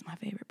wonderful. He's my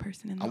favorite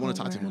person in the whole world.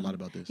 I want to talk to him a lot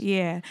about this.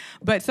 Yeah.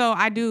 But so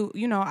I do,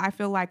 I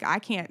feel like I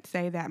can't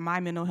say that my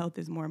mental health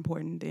is more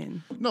important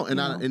than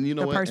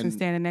the person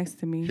standing next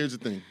to me. Here's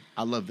the thing.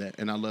 I love that.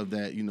 And I love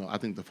that, I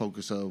think the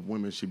focus of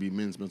women should be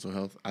men's mental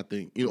health. I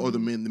think, or the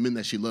men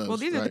that she loves. Well,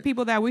 these are the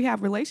people that we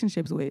have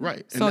relationships with.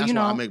 Right. And so, that's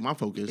why I make my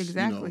focus,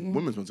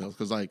 women's mental health.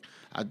 Because,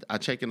 I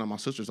check in on my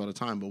sisters all the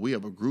time, but we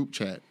have a group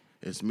chat.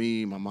 It's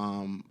me, my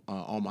mom,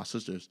 all my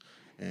sisters.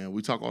 and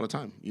we talk all the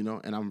time, you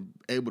know, and I'm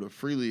able to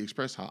freely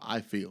express how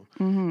I feel.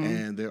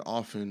 And they're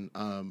often,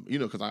 you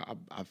know, because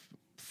I've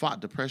fought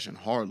depression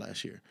hard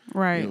last year.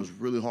 Right. You know, it was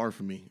really hard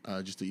for me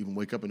just to even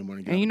wake up in the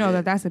morning. And you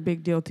know that's a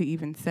big deal to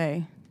even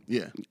say.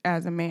 Yeah.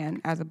 As a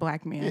man, as a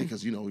black man. Yeah,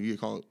 because, you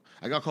know,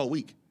 I got called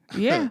weak.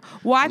 Yeah.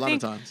 Well, I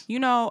think, times. you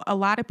know, a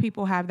lot of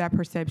people have that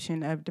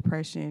perception of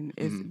depression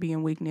as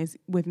being weakness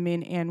with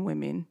men and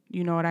women.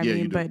 You know what I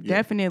mean? But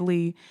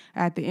definitely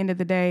at the end of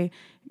the day,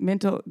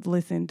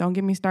 listen, don't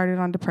get me started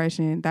on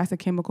depression. That's a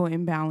chemical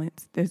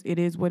imbalance. It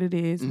is what it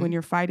is. When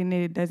you're fighting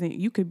it,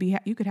 you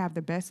could have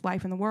the best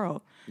life in the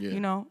world,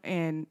 you know,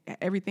 and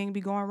everything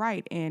be going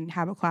right and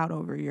have a cloud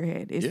over your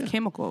head. It's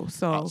chemical.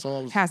 So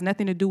it has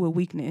nothing to do with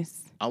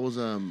weakness. I was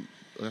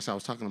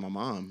talking to my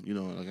mom, you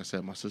know, like I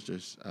said, my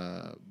sisters,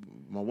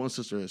 my one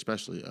sister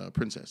especially,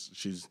 Princess,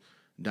 she's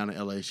down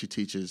in LA. She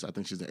teaches, I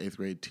think she's an 8th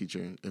grade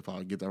teacher. If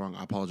I get that wrong,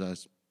 I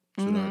apologize.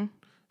 Sweetheart,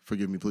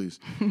 forgive me, please.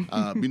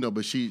 You know,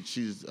 but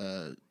she's,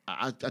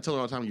 I tell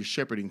her all the time, you're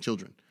shepherding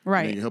children.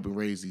 Right. You know, you're helping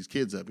raise these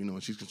kids up, you know,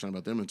 and she's concerned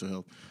about their mental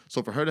health.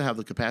 So for her to have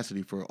the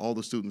capacity for all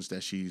the students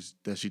that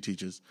she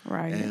teaches,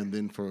 right, and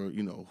then for,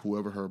 you know,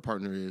 whoever her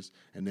partner is,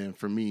 and then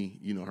for me,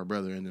 you know, her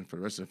brother, and then for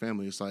the rest of the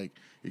family, it's like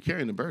you're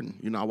carrying the burden.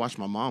 You know, I watched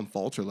my mom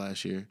falter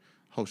last year.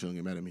 Hope she don't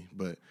get mad at me,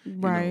 but you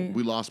know,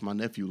 we lost my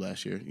nephew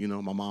last year. You know,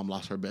 my mom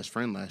lost her best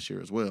friend last year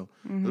as well.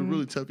 It was a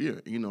really tough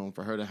year. You know,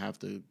 for her to have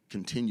to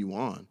continue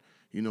on.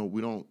 You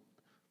know,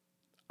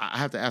 I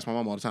have to ask my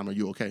mom all the time, are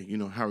you okay? You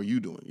know, how are you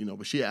doing? You know,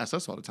 but she asks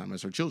us all the time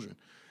as her children.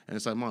 And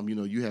it's like, Mom, you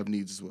know, you have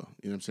needs as well.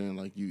 You know what I'm saying?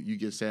 Like, you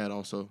get sad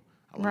also.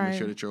 I want to make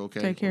sure that you're okay.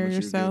 Take care of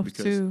yourself,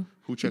 too.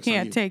 Who checks on you?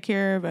 You can't take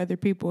care of other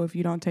people if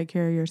you don't take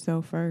care of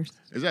yourself first.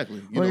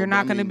 Exactly. You're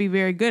not going to be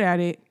very good at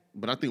it.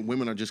 But I think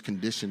women are just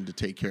conditioned to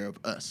take care of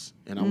us.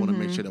 And I want to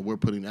make sure that we're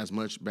putting as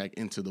much back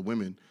into the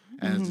women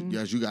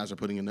as you guys are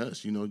putting into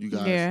us. You know, you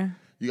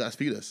guys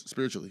feed us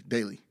spiritually,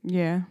 daily.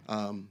 Yeah.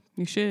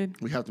 You should.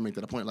 We have to make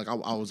that a point. Like, I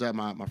was at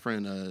my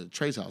friend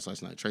Trey's house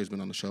last night. Trey's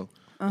been on the show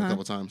a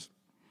couple times.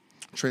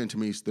 Trey and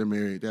Tamise, they're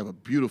married. They have a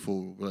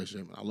beautiful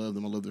relationship. I love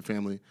them. I love their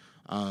family.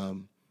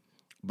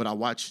 But I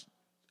watched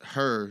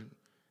her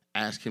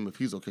ask him if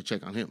he's okay,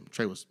 check on him.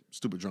 Trey was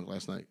stupid drunk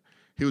last night.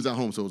 He was at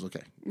home, so it was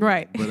okay.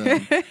 Right.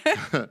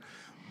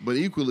 But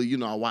equally, you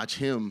know, I watch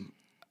him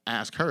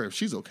ask her if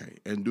she's okay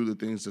and do the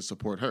things to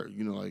support her.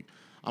 You know, like,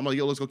 I'm like,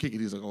 yo, let's go kick it.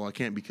 He's like, oh, I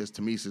can't because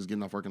Tamise is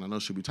getting off work and I know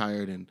she'll be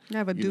tired. And you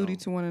have a duty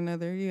to one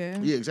another, yeah.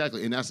 Yeah,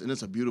 exactly. And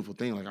it's a beautiful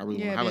thing. Like, I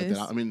really want to highlight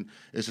that. I mean,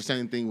 it's the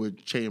same thing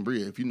with Che and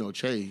Bria. If you know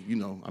Che, you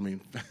know, I mean,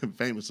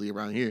 famously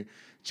around here,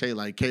 Che,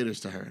 like, caters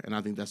to her. And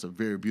I think that's a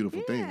very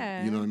beautiful thing.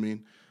 You know what I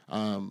mean?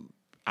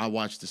 I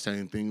watched the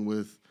same thing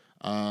with,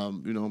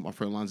 you know, my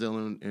friend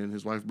Lonzel and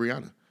his wife,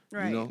 Brianna.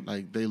 Right. You know,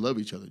 like, they love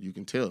each other. You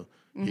can tell.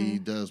 He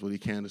does what he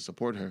can to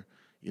support her.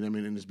 You know what I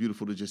mean? And it's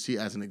beautiful to just see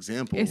as an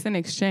example. It's an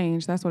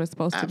exchange. That's what it's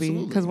supposed to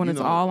be. Because when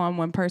it's all on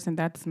one person,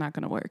 that's not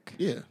going to work.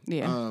 Yeah.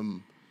 Yeah.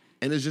 And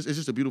it's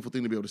just a beautiful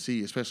thing to be able to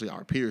see, especially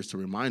our peers, to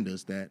remind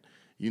us that,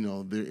 you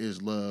know, there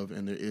is love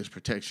and there is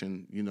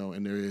protection, you know,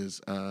 and there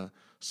is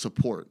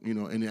support, you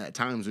know, and at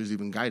times there's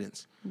even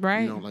guidance.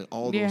 Right. You know, like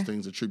all those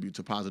things attribute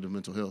to positive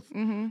mental health.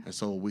 And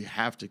so we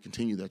have to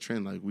continue that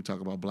trend. Like we talk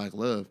about Black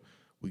love.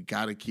 We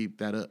got to keep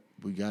that up.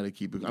 We got to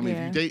keep it. I mean,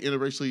 if you date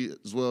interracially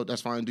as well,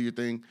 that's fine. Do your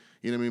thing.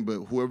 You know what I mean?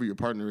 But whoever your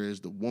partner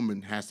is, the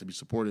woman has to be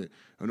supported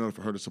in order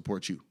for her to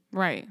support you.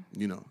 Right.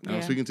 You know, and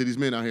I'm speaking to these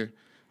men out here.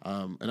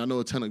 And I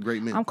know a ton of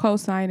great men. I'm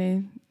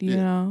co-signing, you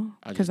know,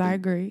 because I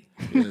agree.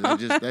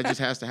 That just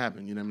has to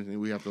happen. You know what I mean?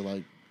 We have to,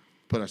 like,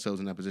 put ourselves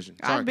in that position.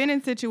 Sorry. I've been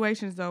in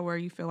situations, though, where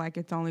you feel like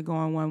it's only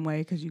going one way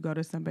because you go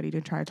to somebody to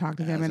try to talk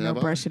to them and they'll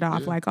brush it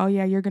off like, oh,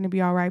 yeah, you're going to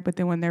be all right. But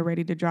then when they're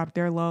ready to drop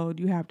their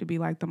load, you have to be,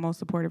 like, the most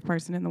supportive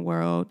person in the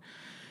world.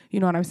 You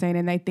know what I'm saying?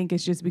 And they think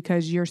it's just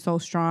because you're so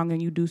strong and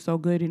you do so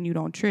good and you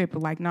don't trip.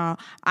 But, like, no,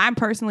 I'm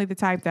personally the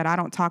type that I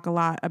don't talk a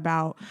lot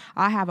about.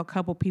 I have a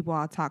couple people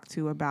I'll talk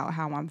to about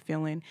how I'm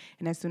feeling.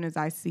 And as soon as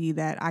I see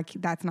that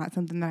that's not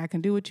something that I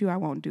can do with you, I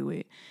won't do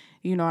it.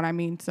 You know what I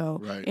mean?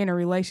 So in a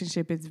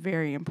relationship, it's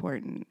very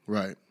important.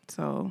 Right.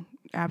 So,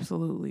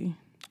 absolutely.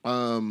 We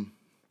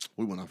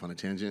went off on a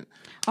tangent.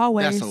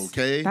 Always. That's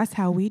okay. That's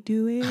how we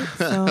do it.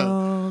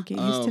 So, get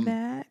used to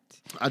that.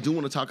 I do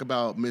want to talk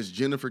about Miss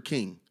Jennifer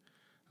King.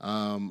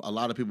 A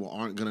lot of people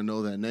aren't going to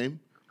know that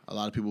name. A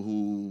lot of people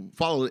who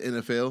follow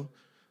the NFL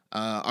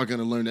are going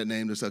to learn that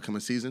name this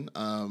upcoming season.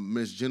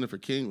 Miss Jennifer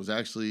King was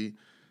actually,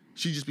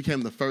 she just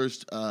became the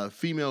first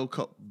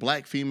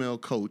black female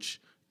coach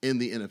in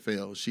the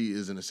NFL. She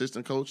is an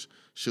assistant coach.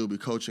 She'll be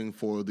coaching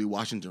for the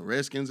Washington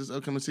Redskins this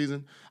upcoming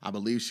season. I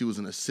believe she was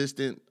an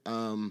assistant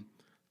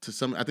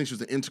I think she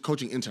was an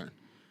coaching intern.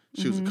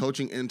 She was a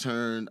coaching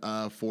intern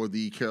for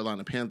the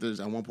Carolina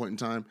Panthers at one point in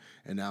time,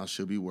 and now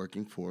she'll be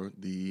working for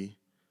the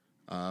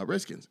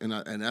Redskins. And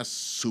that's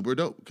super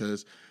dope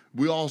because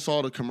we all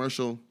saw the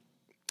commercial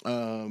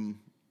of,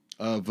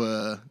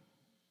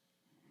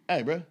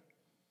 hey, bro.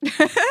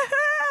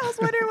 I was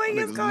wondering when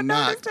he was going to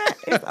notice that.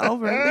 It's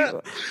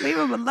over. Leave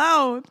him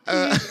alone.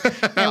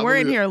 And we're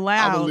in here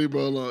loud. I'm gonna leave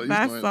bro alone.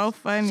 That's so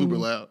funny. Super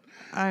loud.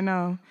 I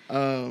know.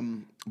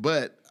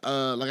 But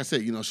like I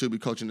said, she'll be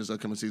coaching this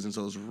upcoming season,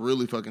 so it's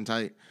really fucking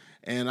tight.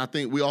 And I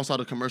think we all saw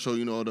the commercial,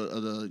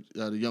 the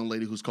young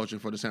lady who's coaching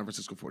for the San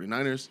Francisco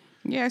 49ers.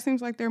 Yeah, it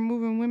seems like they're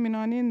moving women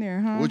on in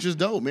there, huh? Which is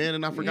dope, man.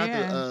 And I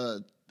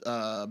forgot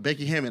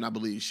Becky Hammon, I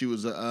believe. She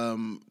was a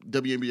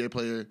WNBA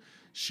player.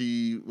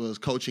 She was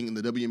coaching in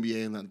the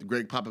WNBA, and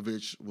Greg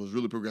Popovich was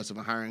really progressive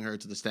in hiring her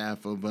to the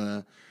staff of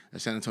the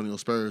San Antonio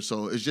Spurs.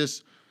 So it's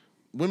just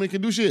women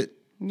can do shit.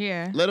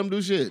 Yeah. Let them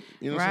do shit.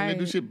 You know what I'm saying?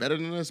 They do shit better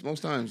than us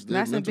most times.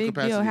 That's a big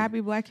deal.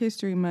 Happy Black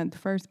History Month.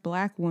 First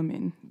black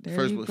woman.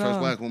 First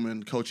black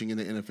woman coaching in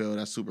the NFL.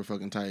 That's super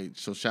fucking tight.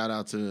 So shout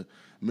out to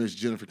Miss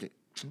Jennifer King.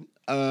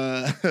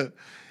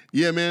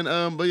 Yeah,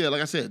 man. But yeah,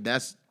 like I said,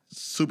 that's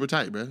super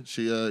tight, bro.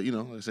 She,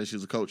 like I said,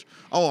 she's a coach.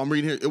 Oh, I'm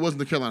reading here. It wasn't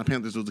the Carolina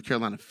Panthers. It was the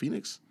Carolina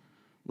Phoenix.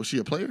 Was she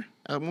a player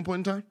at one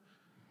point in time?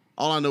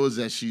 All I know is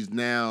that she's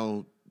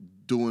now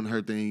doing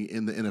her thing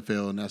in the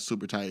NFL, and that's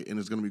super tight, and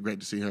it's going to be great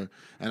to see her.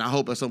 And I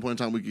hope at some point in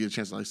time we can get a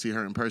chance to see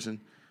her in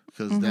person,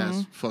 because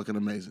that's fucking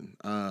amazing.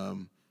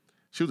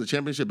 She was a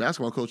championship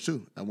basketball coach,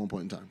 too, at one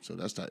point in time, so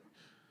that's tight.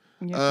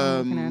 Yeah,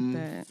 I'm looking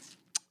at that.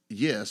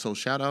 Yeah, so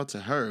shout out to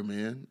her,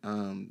 man.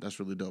 That's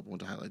really dope. I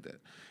want to highlight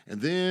that.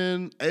 And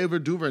then Ava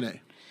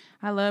DuVernay.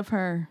 I love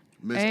her.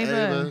 Miss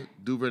Ava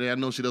DuVernay. I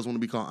know she doesn't want to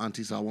be called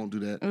auntie, so I won't do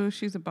that. Oh,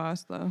 she's a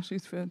boss, though.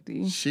 She's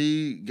filthy.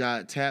 She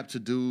got tapped to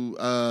do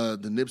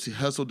the Nipsey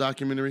Hussle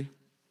documentary.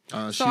 So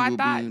I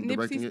thought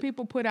Nipsey's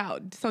people put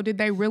out. So did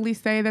they really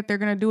say that they're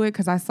going to do it?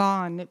 Because I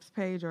saw on Nip's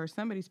page or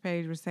somebody's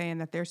page was saying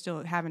that they're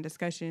still having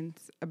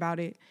discussions about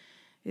it.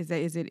 Is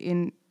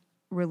it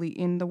really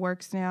in the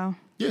works now?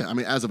 Yeah, I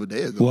mean, as of a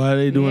day ago. Why are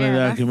they doing a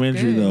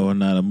documentary, though, and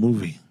not a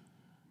movie?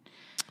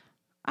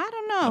 I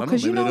don't know,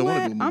 because you know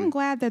what? I'm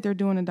glad that they're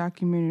doing a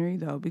documentary,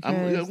 though, because...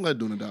 I'm glad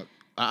doing a doc.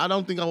 I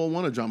don't think I would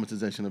want a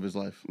dramatization of his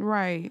life.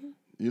 Right.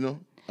 You know?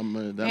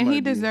 And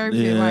he deserves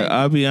it. Yeah,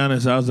 I'll be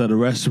honest. I was at a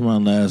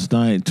restaurant last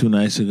night, 2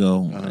 nights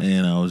ago,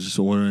 and I was just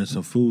ordering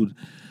some food,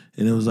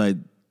 and it was like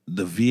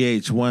the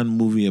VH1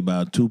 movie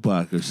about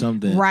Tupac or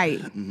something.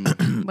 Right.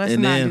 Let's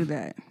not do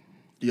that.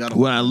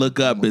 When I look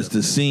up, it's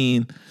the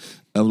scene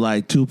of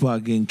like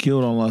Tupac getting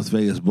killed on Las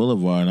Vegas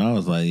Boulevard, and I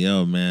was like,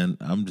 "Yo, man,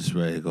 I'm just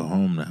ready to go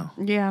home now."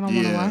 Yeah, I don't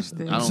want to watch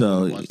this. I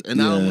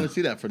don't want to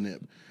see that for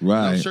Nip.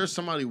 Right. And I'm sure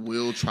somebody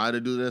will try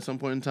to do that at some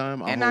point in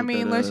time. I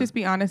mean, let's just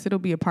be honest; it'll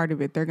be a part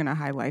of it. They're gonna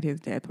highlight his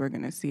death. We're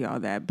gonna see all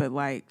that, but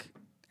like,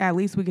 at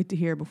least we get to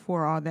hear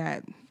before all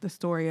that the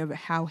story of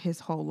how his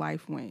whole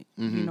life went.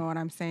 You know what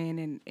I'm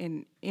saying?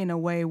 And in a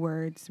way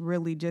where it's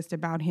really just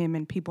about him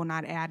and people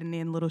not adding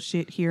in little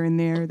shit here and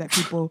there that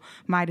people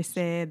might have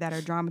said that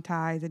are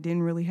dramatized that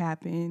didn't really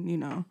happen, you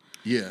know?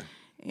 Yeah.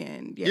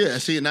 And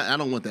see, and I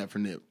don't want that for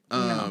Nip.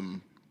 No.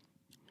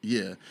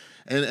 Yeah.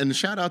 And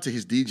shout out to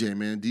his DJ,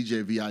 man,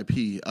 DJ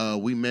VIP.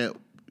 We met,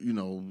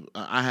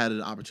 I had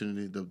an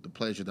opportunity, the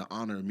pleasure, the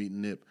honor of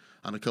meeting Nip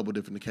on a couple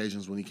different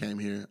occasions when he came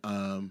here.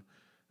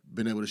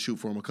 Been able to shoot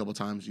for him a couple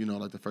times.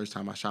 Like the first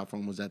time I shot for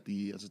him was at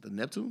the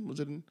Neptune? Was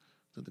it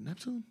the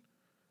Neptune?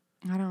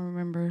 I don't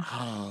remember.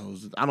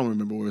 I don't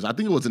remember where it was. I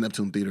think it was the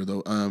Neptune Theater,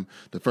 though.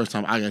 The first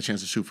time I got a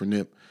chance to shoot for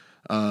Nip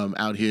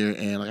out here.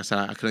 And like I said,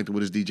 I connected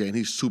with his DJ, and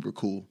he's super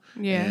cool.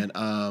 Yeah.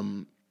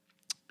 And,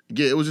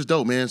 it was just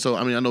dope, man. So,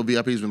 I mean, I know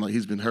VIP's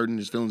he's been hurting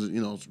his feelings,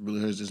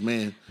 really hurts this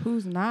man.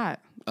 Who's not?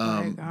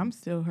 I'm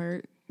still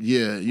hurt.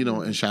 Yeah,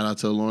 and shout out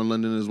to Lauren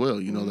London as well.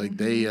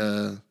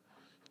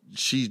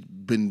 She's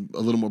been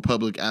a little more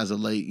public as of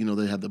late.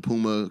 They had the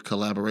Puma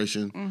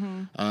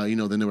collaboration.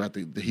 Then they were at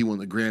he won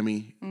the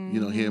Grammy.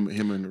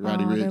 Him and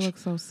Roddy Ricch. They look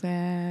so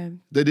sad.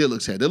 They did look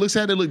sad. They look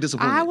sad. They look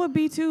disappointed. I would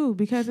be too,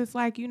 because it's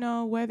like,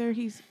 whether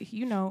he's,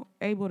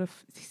 able to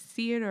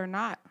see it or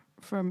not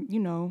from,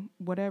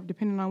 whatever,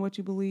 depending on what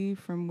you believe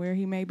from where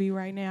he may be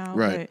right now.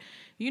 Right.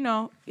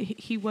 But,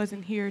 he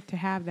wasn't here to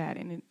have that,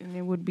 and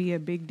it would be a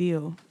big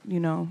deal,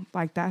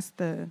 like that's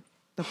the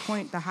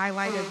point, the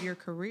highlight of your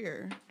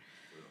career.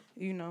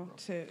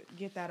 To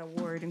get that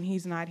award, and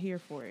he's not here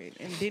for it,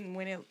 and didn't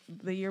win it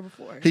the year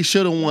before. He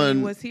should have won.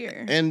 He was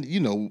here. And,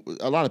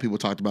 a lot of people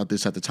talked about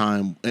this at the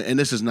time, and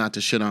this is not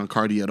to shit on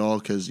Cardi at all,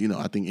 because,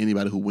 I think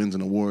anybody who wins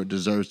an award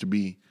deserves to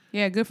be.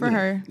 Yeah, good for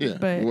her. Yeah,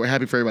 but we're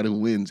happy for everybody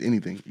who wins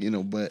anything,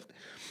 but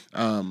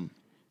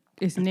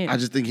it's Nip. I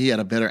just think he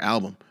had a better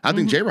album. I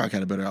think J-Rock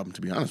had a better album,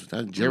 to be honest with you.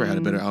 I think J-Rock had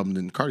a better album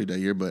than Cardi that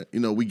year, but,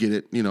 we get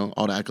it,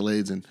 all the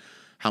accolades and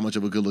how much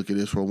of a good look it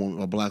is for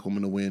a black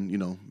woman to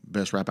win,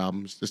 best rap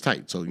albums. It's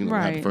tight. So, we're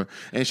happy for.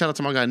 And shout out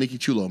to my guy, Nicky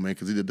Chulo, man,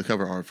 because he did the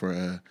cover art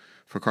for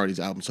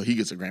Cardi's album. So he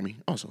gets a Grammy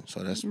also.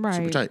 So that's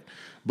super tight.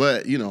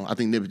 But, I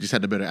think Nip just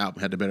had the better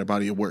album, had the better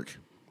body of work,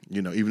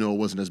 even though it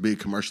wasn't as big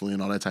commercially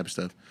and all that type of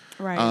stuff.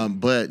 Right.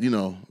 But,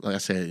 like I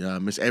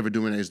said, Miss Ava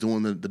DuVernay is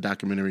doing the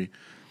documentary.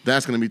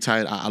 That's going to be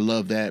tight. I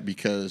love that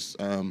because...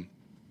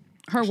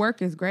 her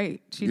work is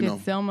great. She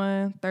did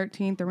Selma,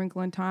 13th, A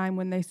Wrinkle in Time,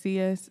 When They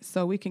See Us,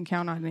 so we can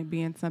count on it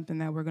being something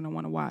that we're going to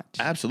want to watch.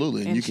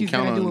 Absolutely. And you can she's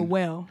going to do it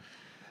well.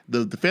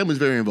 the family's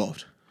very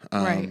involved.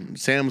 Right.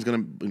 Sam's gonna,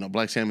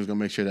 Black Sam is gonna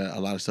make sure that a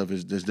lot of stuff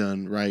is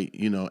done right,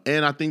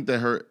 And I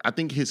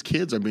think his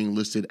kids are being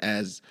listed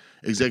as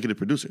executive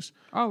producers.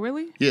 Oh,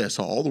 really? Yeah.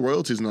 So all the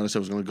royalties and all that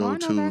stuff is gonna go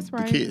to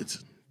the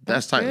kids.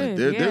 That's tight. Like,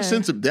 their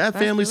sense of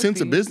family sense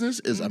of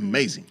business is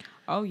amazing.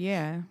 Oh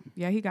yeah,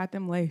 he got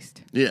them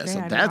laced. Yeah,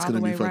 so that's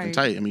gonna be fucking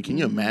tight. I mean, can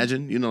you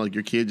imagine? Like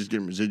your kid just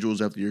getting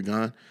residuals after you're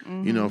gone.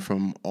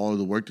 From all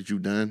the work that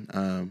you've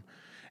done.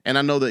 And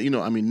I know that,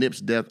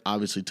 Nip's death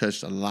obviously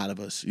touched a lot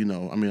of us. A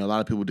lot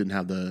of people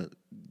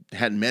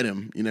hadn't met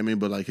him,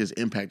 but like his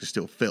impact is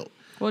still felt.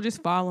 Well,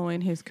 just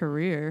following his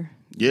career.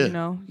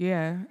 Yeah.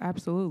 Yeah,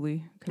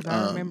 absolutely. Because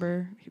I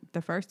remember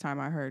the first time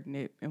I heard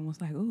Nip and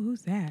was like, "Ooh,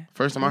 who's that?"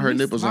 First time I heard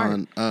Nip was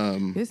on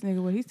this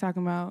nigga. What he's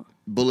talking about?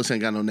 Bullets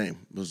Ain't Got No Name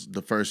was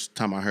the first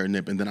time I heard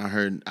Nip, and then I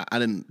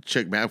didn't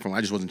check back for him.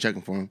 I just wasn't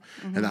checking for him,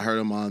 and I heard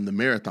him on the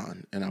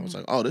Marathon, and I was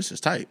like, "Oh, this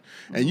is tight."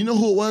 And you know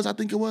who it was? I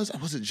think it was it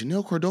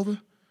Janelle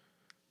Cordova?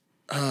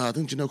 I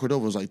think Janelle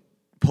Cordova was like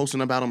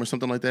posting about him or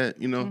something like that,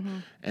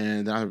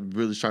 And I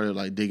really started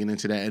like digging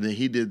into that. And then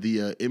he did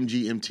the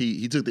MGMT.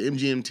 He took the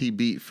MGMT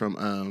beat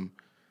from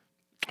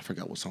I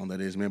forgot what song that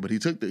is, man. But he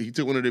took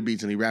one of the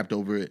beats and he rapped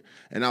over it.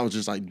 And I was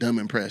just like dumb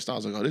impressed. I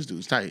was like, oh, this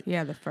dude's tight.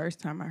 Yeah, the first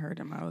time I heard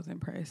him, I was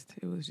impressed.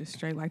 It was just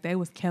straight like that. It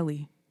was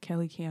Kelly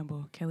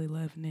Campbell. Kelly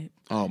loved Nip.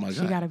 Oh my God.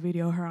 She got a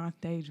video of her on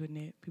stage with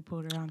Nip. We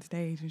pulled her on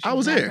stage and she I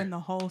was there. The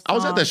whole song. I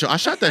was at that show. I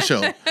shot that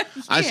show.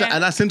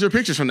 And I sent her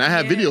pictures from that. I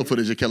had video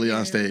footage of Kelly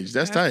on stage.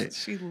 That's tight.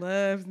 She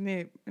loves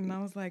Nip. And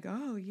I was like,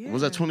 oh yeah.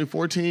 Was that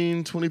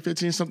 2014,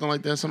 2015, something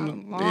like that?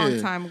 Something a long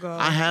time ago.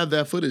 I have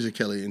that footage of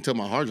Kelly until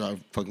my hard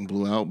drive fucking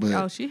blew out.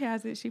 But she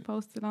has it. She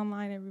posts it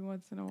online every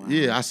once in a while.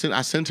 Yeah, I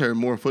sent her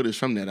more footage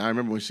from that. I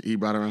remember when he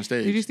brought her on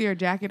stage. Did you see her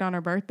jacket on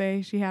her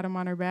birthday? She had him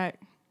on her back.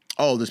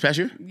 Oh, this past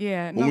year?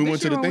 Yeah. When we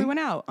went to the thing? We went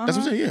out. That's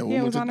what I'm saying,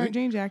 yeah. It was on her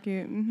jean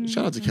jacket. Mm-hmm.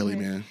 Shout out to Kelly,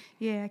 man.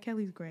 Yeah,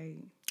 Kelly's great.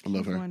 I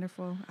love her.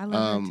 Wonderful. I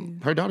love her too.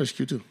 Her daughter's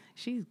cute too.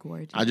 She's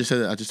gorgeous. I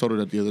just told her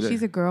that the other day.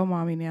 She's a girl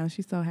mommy now.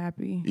 She's so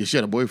happy. Yeah, she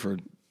had a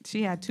boyfriend.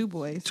 She had 2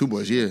 boys. 2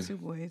 boys, yeah. 2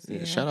 boys.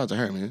 Yeah. Shout out to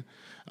her, man.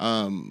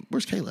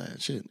 Where's Kayla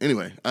at? Shit.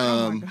 Anyway,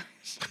 oh my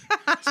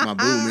it's my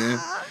boo,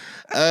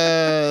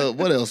 man.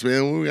 What else,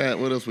 man?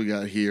 What else we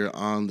got here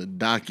on the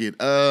docket?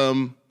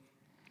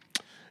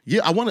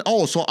 Yeah,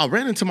 so I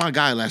ran into my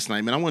guy last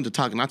night, man. I wanted to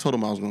talk, and I told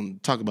him I was going to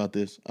talk about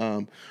this.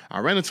 I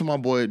ran into my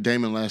boy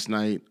Damon last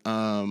night,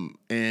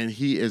 and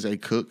he is a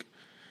cook,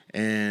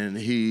 and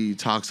he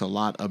talks a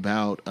lot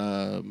about,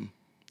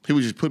 he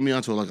was just putting me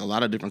onto like a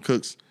lot of different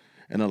cooks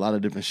and a lot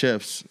of different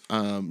chefs,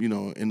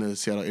 in the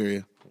Seattle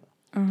area.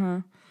 Uh-huh.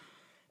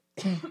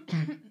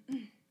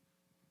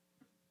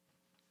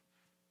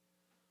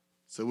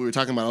 So we were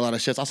talking about a lot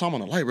of chefs. I saw him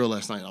on a light rail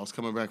last night. I was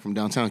coming back from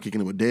downtown kicking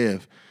it with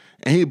Dev.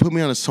 And he put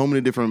me on to so many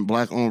different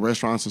Black-owned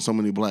restaurants and so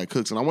many Black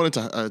cooks. And I wanted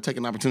to take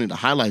an opportunity to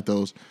highlight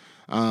those.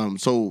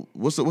 So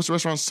what's the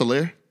restaurant?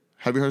 Solaire?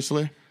 Have you heard of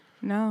Solaire?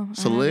 No.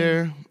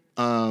 Solaire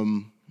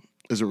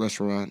is a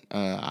restaurant.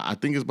 I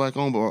think it's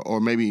Black-owned, or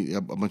maybe a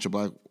bunch of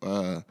Black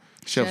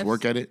chefs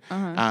work at it.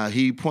 Uh-huh.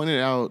 He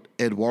pointed out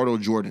Eduardo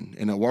Jordan.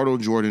 And Eduardo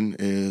Jordan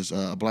is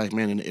a Black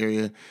man in the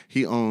area.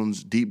 He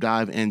owns Deep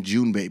Dive and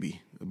June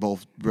Baby,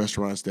 both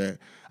restaurants that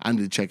I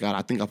need to check out.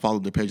 I think I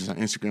followed their pages on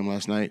Instagram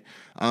last night.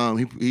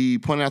 He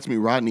pointed out to me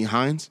Rodney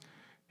Hines.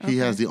 He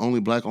has the only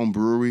Black-owned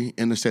brewery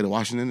in the state of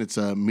Washington. It's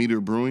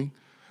Meter Brewing.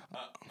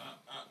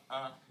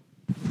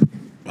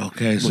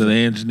 Okay, so the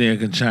engineer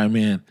can chime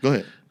in. Go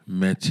ahead.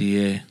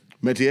 Metier.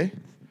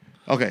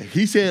 Okay,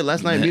 he said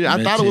last night,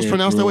 I thought it was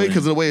pronounced that way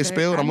because of the way it's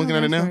spelled. I'm looking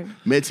at it now. Right.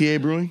 Metier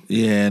Brewing.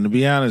 Yeah, and to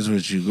be honest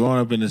with you, growing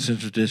up in the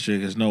Central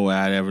District, there's no way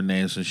I'd ever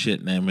name some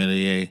shit named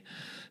Metier.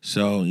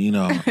 So, I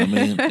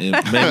mean,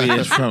 maybe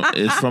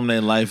it's from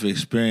their life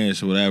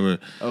experience or whatever.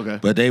 Okay.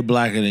 But they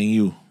blacker than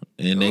you.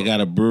 And they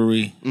got a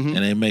brewery and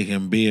they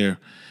making beer.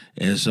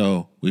 And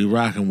so we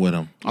rocking with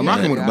them. I'm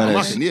rocking with them.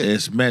 But yeah.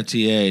 it's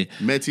Metier.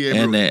 Metier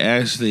and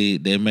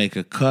Brewing. they make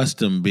a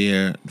custom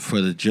beer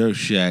for the Jerk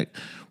Shack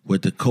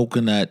with the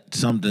coconut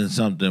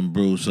something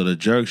brew. So the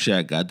Jerk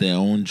Shack got their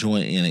own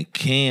joint in a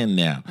can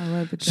now. I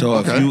love it.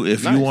 So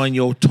if you on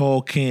your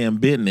tall can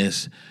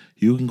business,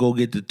 you can go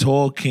get the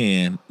tall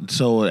can.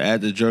 So at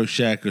the Jerk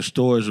Shack or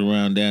stores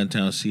around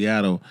downtown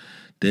Seattle,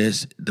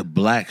 there's the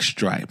Black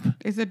Stripe.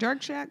 Is the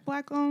Jerk Shack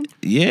Black-owned?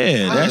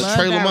 Yeah, that's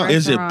Trey Lamont.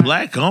 Is it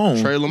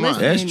Black-owned? Trey Lamont.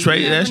 That's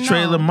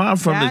Trey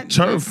Lamont from the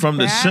turf, from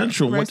the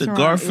Central, went to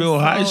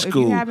Garfield High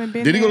School.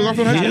 Did he go to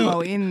Garfield High School?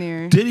 Go in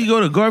there. Did he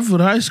go to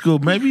Garfield High School?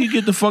 Maybe you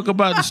get the fuck up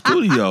out the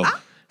studio.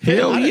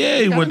 Hell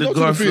yeah, he went to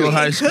Garfield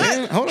High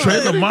School.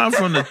 Trey Lamont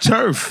from the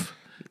turf.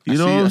 You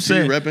know what I'm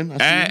saying?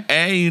 And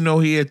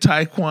he had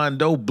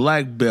Taekwondo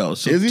black belt.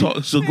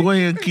 So, so go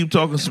ahead and keep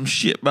talking some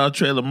shit about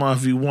Trey Lamont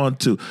if you want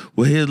to.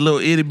 With his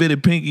little itty bitty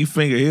pinky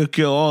finger, he'll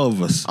kill all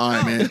of us. All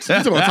right, man. You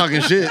talking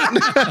shit.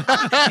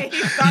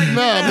 No,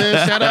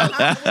 man.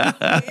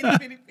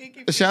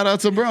 Shout out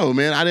to bro,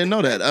 man. I didn't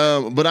know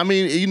that. But I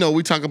mean,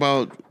 we talk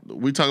about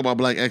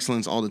Black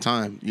excellence all the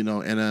time,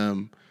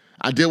 and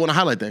I did want to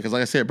highlight that because,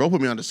 like I said, bro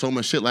put me onto so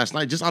much shit last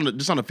night just on a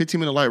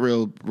 15-minute light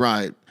rail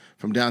ride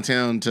from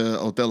downtown to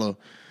Othello.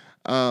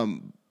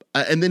 And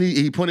then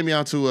he pointed me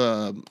out to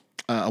a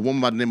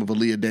woman by the name of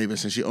Aaliyah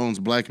Davis, and she owns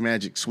Black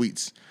Magic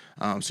Sweets.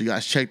 So you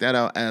guys check that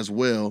out as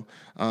well.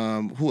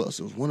 Who else?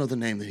 There was one other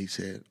name that he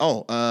said.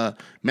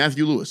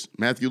 Matthew Lewis.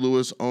 Matthew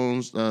Lewis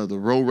owns the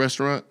Row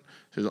Restaurant.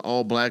 There's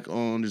all black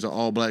owned. These are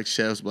all black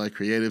chefs, black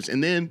creatives.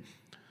 And then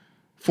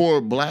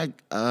for black,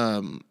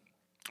 I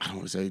don't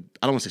want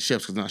to say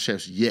chefs because they're not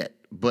chefs yet,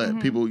 but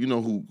people,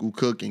 who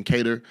cook and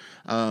cater.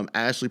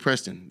 Ashley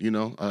Preston,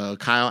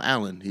 Kyle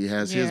Allen, he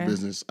has his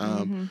business.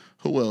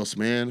 Who else,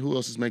 man? Who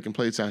else is making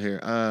plates out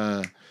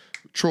here?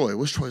 Troy.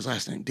 What's Troy's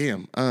last name?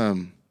 Damn.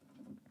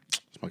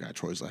 My guy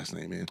Troy's last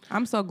name, man.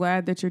 I'm so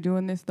glad that you're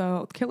doing this,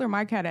 though. Killer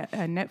Mike had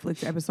a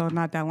Netflix episode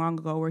not that long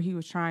ago where he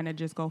was trying to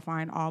just go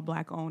find all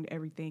black-owned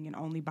everything and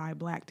only buy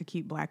black to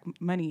keep black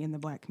money in the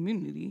black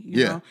community.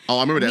 You know? Oh,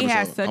 I remember that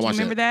episode.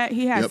 Remember that?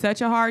 He had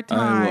such a hard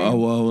time.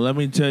 Well, let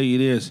me tell you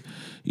this.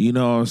 You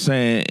know what I'm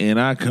saying? And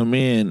I come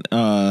in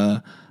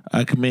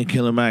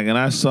Killer Mike, and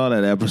I saw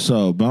that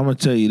episode. But I'm going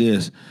to tell you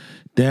this.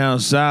 Down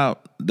south,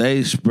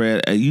 they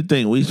spread. You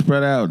think we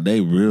spread out?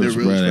 They're real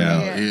spread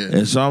out. Yeah.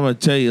 And so I'm gonna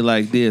tell you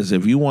like this: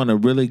 if you want to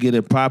really get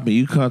it popping,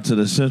 you come to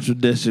the Central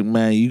District,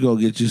 man. You go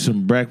get you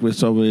some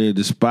breakfast over there at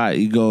the spot.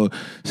 You go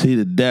see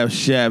the Deaf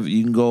Chef.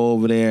 You can go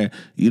over there.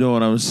 You know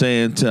what I'm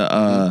saying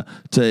to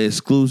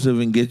Exclusive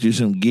and get you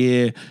some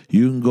gear.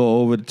 You can go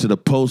over to the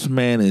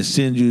Postman and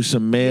send you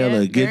some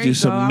mail or get you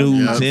some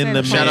news in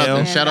the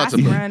mail. Shout out to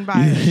you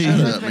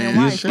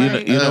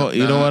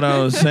know what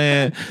I'm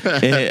saying?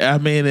 And, I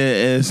mean,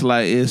 it's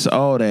like it's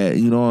all that.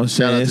 You know what I'm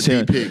saying? Shout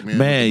out to D-Pick,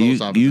 man.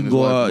 You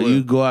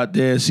go out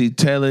there and see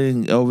Taylor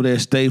and over there.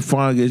 State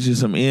Farm get you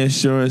some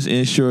insurance.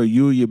 Insure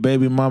you, your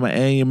baby mama,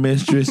 and your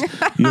mistress.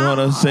 You know what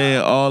I'm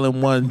saying? All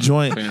in one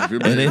joint, and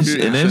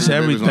it's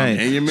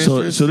everything.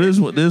 So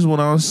this what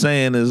I'm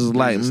saying is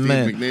like,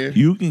 man,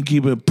 you can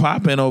keep it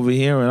popping over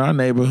here in our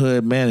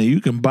neighborhood, man, and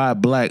you can buy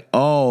black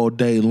all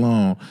day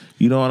long.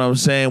 You know what I'm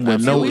saying?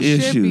 With no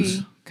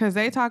issues. Because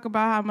they talk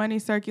about how money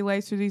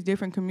circulates through these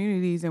different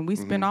communities, and we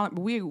spend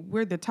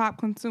we're the top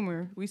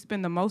consumer. We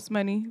spend the most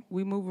money.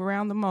 We move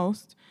around the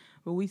most,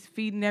 but we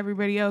feeding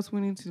everybody else. We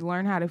need to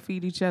learn how to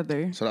feed each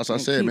other. So that's what I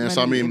said, man.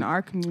 So I mean, in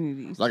our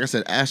communities, like I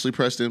said, Ashley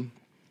Preston,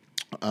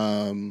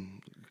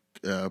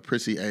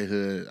 Prissy A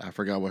Hood. I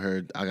forgot what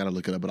her. I gotta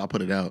look it up, but I'll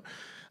put it out.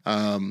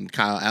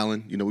 Kyle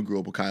Allen. We grew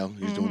up with Kyle.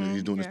 He's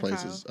doing his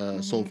places.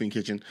 Soul Fiend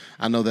Kitchen.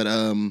 I know that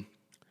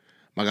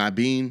my guy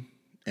Bean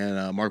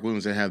and Mark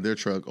Williams, they have their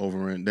truck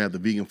they have the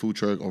vegan food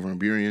truck over in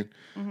Burien.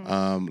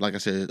 Like I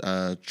said,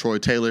 Troy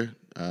Taylor,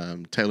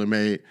 Taylor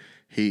Made,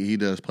 he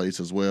does plates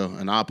as well.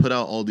 And I'll put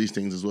out all these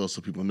things as well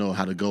so people know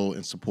how to go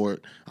and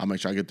support. I'll make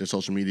sure I get their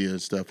social media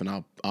and stuff,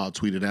 and I'll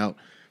tweet it out.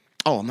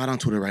 Oh, I'm not on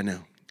Twitter right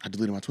now. I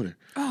deleted my Twitter.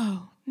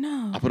 Oh,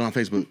 no. I put it on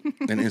Facebook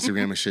and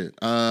Instagram and shit.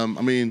 I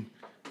mean,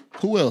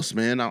 who else,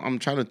 man? I'm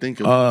trying to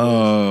think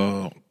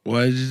of.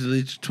 Why did you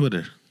delete your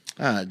Twitter?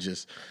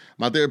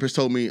 My therapist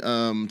told me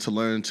to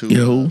learn to.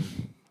 Yahoo?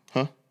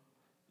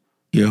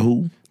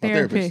 Yahoo?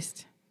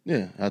 Therapist.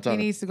 Yeah, he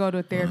needs to go to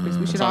a therapist.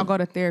 We should all go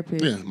to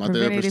therapist. Yeah, my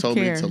therapist told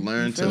me to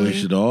learn to. We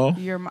should all?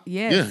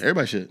 Yes. Yeah,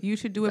 everybody should. You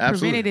should do it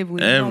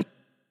preventatively.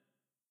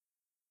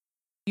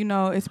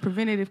 It's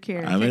preventative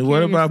care. I mean,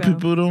 what about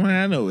people who don't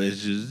have no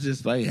issues?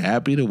 Just like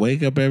happy to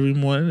wake up every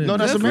morning. No,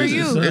 that's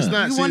amazing. It's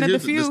not.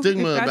 The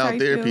stigma about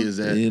therapy is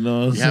that you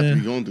have to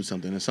be going through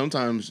something, and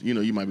sometimes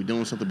you might be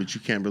doing something, but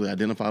you can't really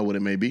identify what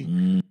it may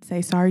be.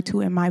 Say sorry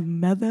to in my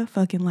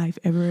motherfucking life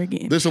ever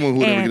again. There's someone who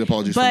would never get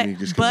apologies from me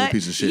just because they're a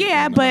piece of shit.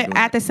 Yeah, but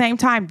at the same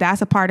time,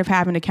 that's a part of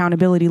having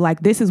accountability.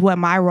 Like, this is what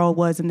my role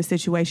was in the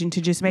situation, to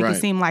just make it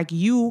seem like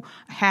you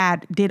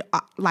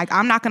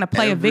I'm not going to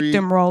play a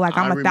victim role. Like,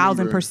 I'm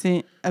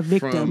 1,000% a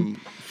victim.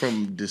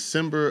 From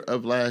December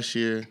of last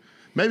year,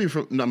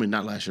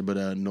 not last year,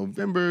 but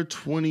November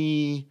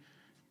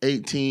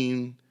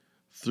 2018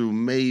 through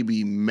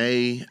maybe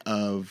May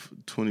of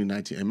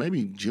 2019, and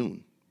maybe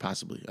June,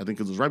 possibly. I think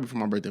it was right before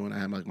my birthday when I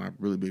had my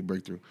really big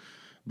breakthrough.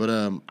 But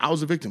I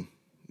was a victim.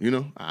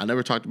 I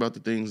never talked about the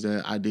things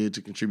that I did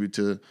to contribute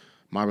to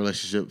my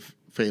relationship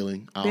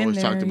failing. I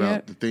always talked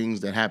about the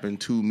things that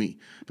happened to me,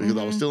 because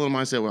I was still in a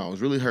mindset where I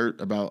was really hurt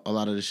about a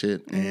lot of the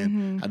shit,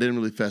 and I didn't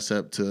really fess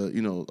up to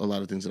a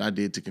lot of things that I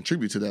did to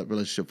contribute to that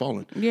relationship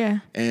falling. Yeah,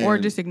 or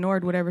just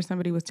ignored whatever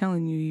somebody was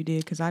telling you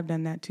did, because I've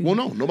done that too. Well,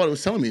 no, nobody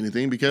was telling me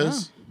anything,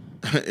 because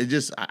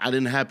I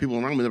didn't have people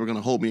around me that were going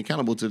to hold me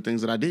accountable to the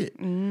things that I did.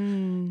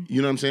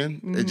 You know what I'm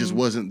saying? It just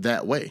wasn't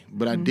that way.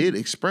 But I did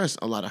express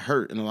a lot of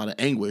hurt and a lot of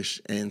anguish,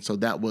 and so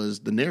that was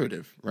the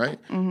narrative, right?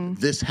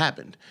 This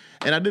happened.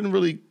 And I didn't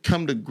really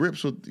come to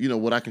grips with,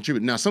 what I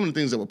contributed. Now, some of the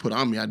things that were put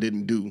on me, I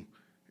didn't do. You know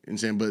what I'm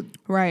saying?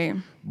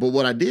 But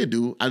what I did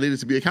do, I needed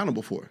to be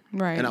accountable for.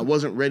 Right. And I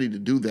wasn't ready to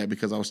do that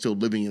because I was still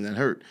living in that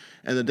hurt.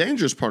 And the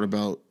dangerous part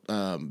about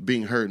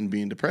being hurt and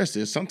being depressed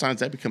is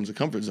sometimes that becomes a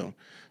comfort zone.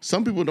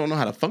 Some people don't know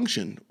how to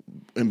function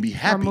and be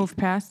happy. Or move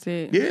past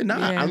it. Yeah,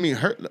 I mean,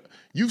 hurt.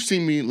 You've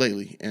seen me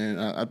lately, and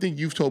I think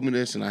you've told me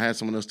this, and I had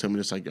someone else tell me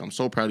this. Like, I'm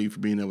so proud of you for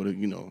being able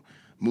to,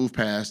 move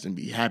past and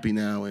be happy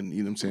now, and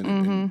you know what I'm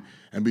saying,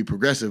 and be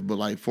progressive. But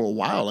like for a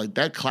while, like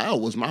that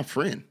cloud was my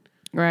friend.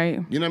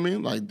 Right. You know what I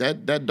mean? Like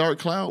that dark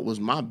cloud was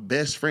my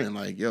best friend.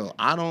 Like, yo,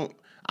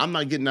 I'm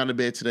not getting out of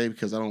bed today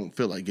because I don't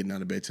feel like getting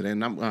out of bed today,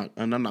 and I'm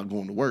not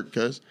going to work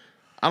because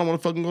I don't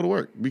want to fucking go to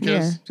work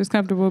because just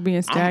comfortable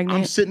being stagnant.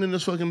 I'm sitting in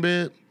this fucking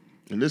bed,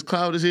 and this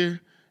cloud is here,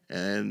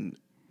 and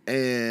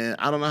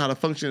I don't know how to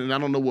function, and I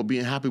don't know what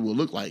being happy will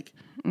look like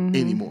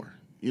anymore.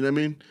 You know what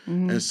I mean?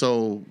 And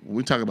so when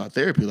we talk about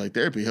therapy, like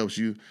therapy helps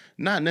you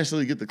not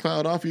necessarily get the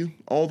cloud off you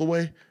all the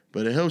way,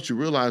 but it helps you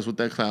realize what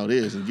that cloud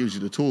is and gives you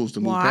the tools to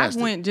move past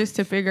it. I went just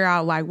to figure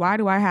out, like, why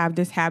do I have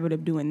this habit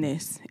of doing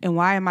this? And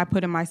why am I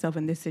putting myself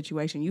in this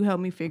situation? You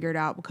helped me figure it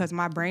out because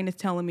my brain is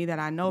telling me that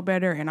I know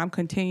better and I'm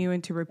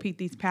continuing to repeat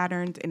these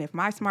patterns. And if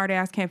my smart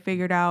ass can't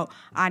figure it out,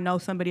 I know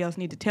somebody else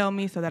need to tell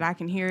me so that I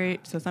can hear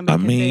it. So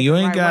somebody can say it you the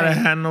ain't right got to way.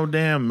 have no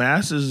damn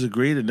master's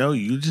degree to know.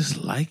 You just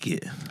like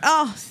it.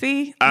 Oh,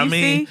 see?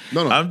 See?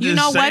 No. I'm just you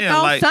know saying, what,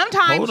 though? like,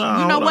 Sometimes,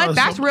 you know what?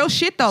 That's real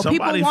shit, though.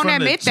 People somebody won't from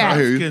the admit that. top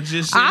can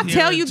just sit I'll here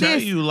tell and you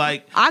this. you,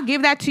 like, I'll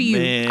give that to you.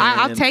 man,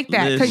 I'll take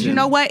that because you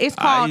know what? It's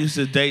I called. used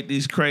to date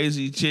these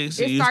crazy chicks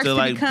that It used starts to to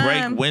like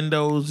become- break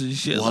windows and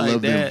shit Well, I like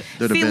love them. that.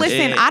 They're the See, best.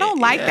 listen, I don't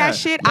like that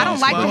shit. I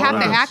don't like to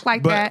have to act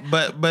like that.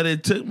 But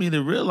it took me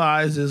to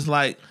realize it's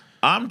like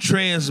I'm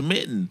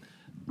transmitting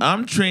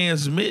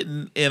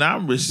and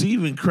I'm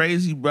receiving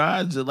crazy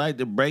brides that like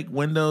to break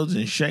windows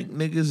and shank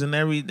niggas and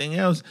everything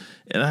else.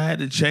 And I had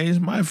to change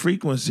my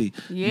frequency.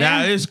 Yeah.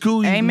 Now it's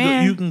cool.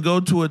 Amen. You can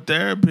go to a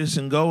therapist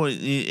and go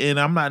and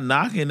I'm not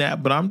knocking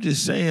that, but I'm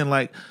just saying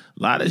like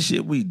a lot of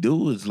shit we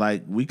do is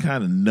like we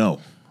kind of know.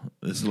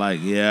 It's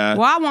like, yeah.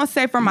 Well, I won't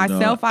say for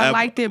myself I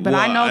liked it, but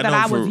I know that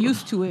I was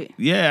used to it.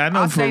 Yeah, I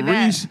know I'll for say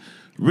that.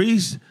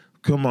 Reese,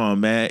 come on,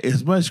 man.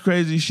 As much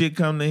crazy shit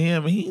come to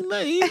him, he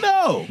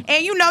know.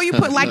 And you know, you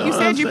put, like you what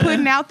said, I'm you're saying?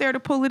 putting out there to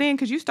pull it in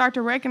because you start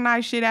to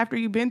recognize shit after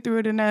you've been through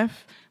it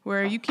enough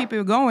where you keep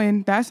it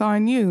going. That's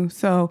on you.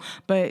 So,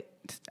 but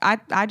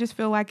I just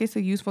feel like it's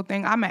a useful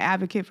thing. I'm an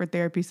advocate for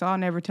therapy, so I'll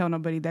never tell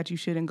nobody that you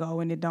shouldn't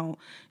go and it don't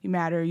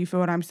matter. You feel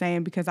what I'm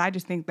saying? Because I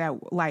just think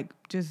that, like,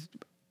 just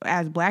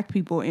as Black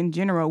people in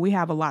general, we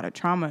have a lot of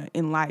trauma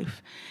in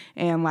life.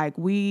 And like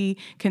we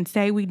can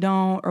say we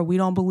don't or we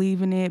don't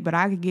believe in it, but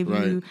I could give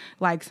you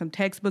like some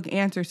textbook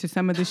answers to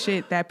some of the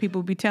shit that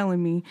people be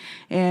telling me.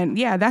 And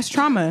yeah, that's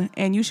trauma.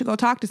 And you should go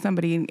talk to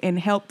somebody and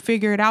help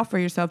figure it out for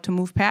yourself to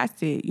move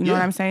past it. You know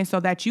what I'm saying? So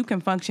that you can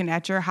function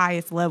at your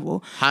highest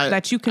level.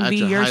 That you can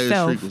be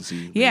yourself.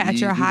 Yeah, at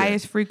your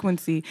highest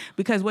frequency.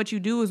 Because what you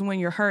do is when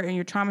you're hurt and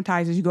you're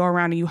traumatized is you go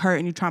around and you hurt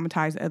and you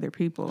traumatize other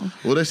people.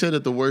 Well, they said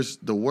that the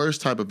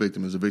worst type of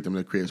victim is a victim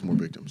that creates more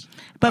victims.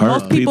 But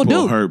most people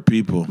do. Hurt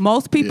people.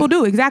 Most people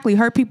do. Exactly.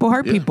 Hurt people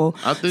hurt people.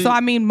 I think, so,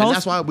 I mean, most. And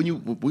that's why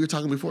when we were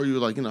talking before, you were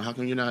like, how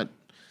come you're not.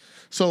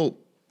 So,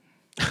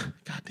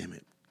 God damn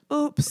it.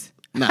 Oops.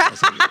 Nah,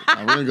 that's not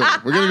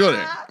good. We're going to go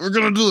there. We're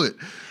going to do it.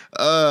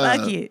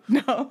 Fuck it.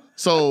 No.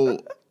 So,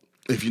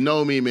 if you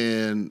know me,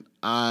 man,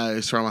 I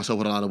surround myself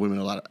with a lot of women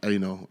a lot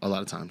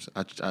of times.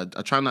 I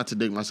try not to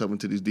dig myself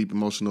into these deep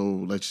emotional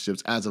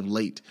relationships as of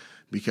late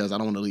because I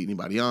don't want to lead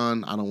anybody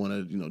on. I don't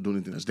want to, do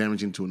anything that's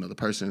damaging to another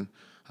person.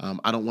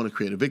 I don't want to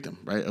create a victim,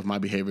 right, of my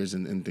behaviors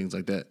and things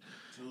like that.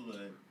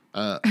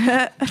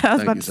 I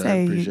was about to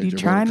say, you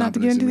try not to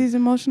get into these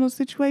emotional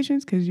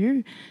situations because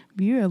you're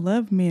a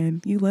love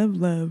man. You love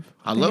love.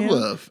 I love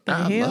love.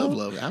 I love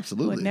love.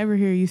 Absolutely. Would never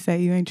hear you say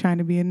you ain't trying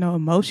to be in no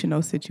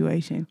emotional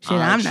situation. Shit,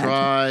 I'm not. I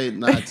try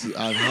not to.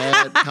 I've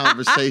had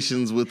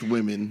conversations with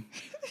women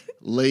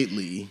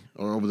lately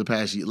or over the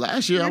past year.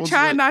 Last year, I was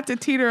trying not to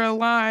teeter a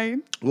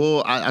line.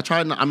 Well, I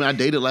tried not. I mean, I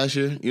dated last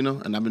year,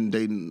 and I've been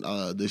dating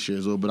this year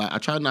as well. But I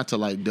tried not to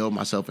like delve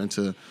myself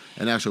into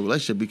an actual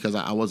relationship because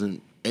I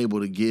wasn't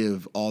able to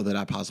give all that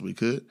I possibly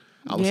could.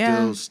 I was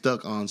still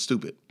stuck on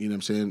stupid. You know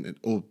what I'm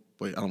saying?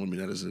 Wait, I don't mean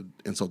that as an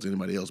insult to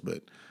anybody else,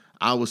 but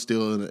I was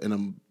still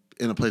in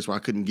a place where I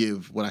couldn't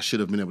give what I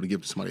should have been able to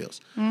give to somebody else.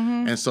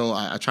 Mm-hmm. And so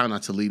I try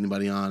not to lead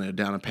anybody on or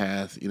down a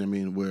path, you know what I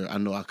mean, where I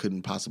know I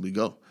couldn't possibly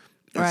go.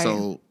 And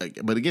so,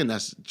 but again,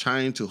 that's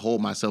trying to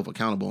hold myself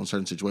accountable in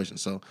certain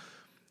situations. So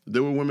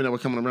there were women that were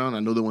coming around. I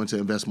know they wanted to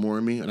invest more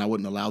in me, and I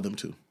wouldn't allow them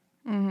to.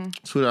 Mm-hmm.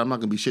 Sweetheart, I'm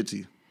not going to be shit to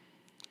you.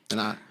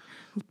 And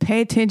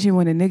pay attention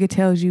when a nigga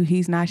tells you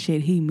he's not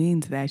shit. He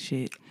means that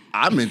shit.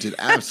 I meant it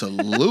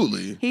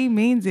absolutely. He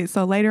means it.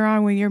 So later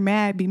on when you're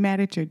mad, be mad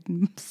at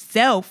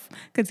yourself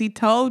because he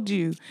told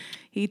you.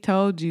 He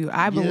told you.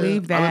 I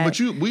believe that. I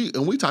mean,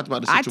 but we talked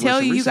about the situation I tell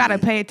you, you got to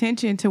recently. pay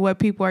attention to what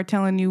people are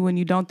telling you when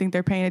you don't think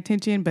they're paying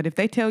attention. But if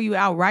they tell you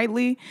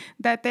outrightly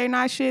that they're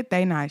not shit,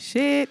 they not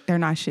shit. They're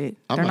not shit.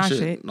 They're not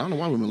shit. I don't know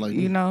why women like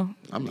me. You know,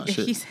 I'm not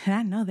shit. He said,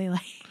 I know they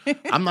like.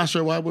 I'm not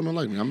sure why women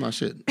like me. I'm not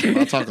shit.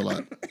 I talk a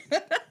lot.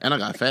 And I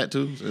got fat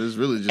too. So it's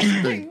really just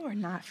a thing. You are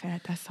not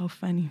fat. That's so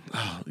funny.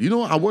 You know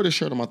what? I wore this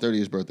shirt on my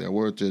 30th birthday. I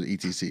wore it to the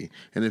ETC.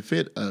 And it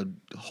fit a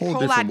whole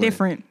lot different way.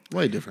 different.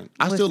 Way different.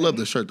 I still love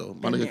this shirt though.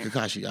 My nigga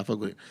Kakashi. I fuck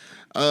with it.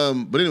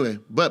 But anyway,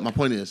 my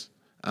point is,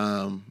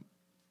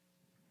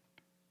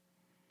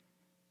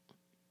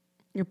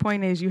 Your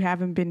point is you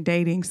haven't been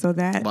dating, so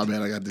that My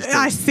bad, I got this.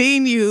 I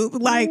seen you.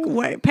 Like,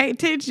 what? Pay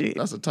attention.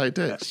 That's a tight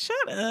text.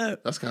 Shut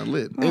up. That's kind of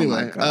lit. Oh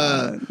Anyway, my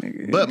God,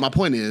 nigga. but my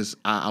point is,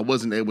 I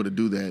wasn't able to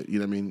do that. You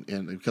know what I mean?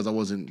 And because I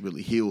wasn't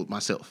really healed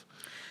myself.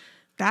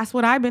 That's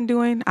what I've been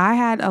doing. I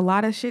had a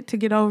lot of shit to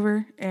get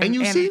over. And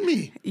you seen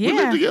me. Yeah. We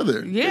lived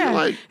together. Yeah.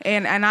 Like,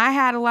 and I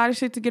had a lot of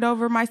shit to get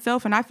over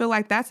myself. And I feel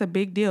like that's a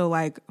big deal.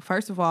 Like,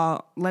 first of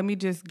all, let me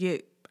just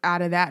get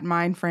out of that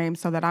mind frame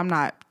so that I'm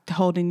not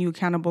holding you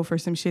accountable for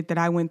some shit that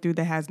I went through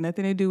that has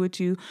nothing to do with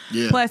you.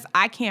 Yeah. Plus,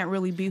 I can't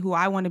really be who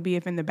I want to be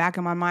if in the back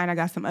of my mind I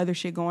got some other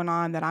shit going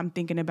on that I'm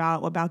thinking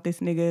about this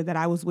nigga that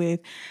I was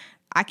with.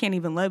 I can't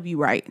even love you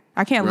right.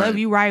 I can't love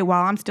you right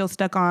while I'm still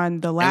stuck on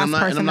the last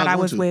person that I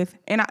was with.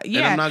 And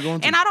I'm not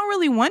going to. And I don't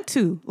really want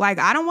to. Like,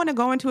 I don't want to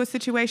go into a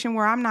situation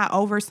where I'm not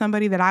over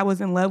somebody that I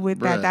was in love with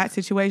that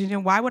situation.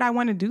 And why would I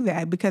want to do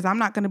that? Because I'm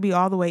not going to be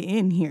all the way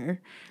in here,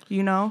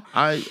 you know?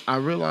 I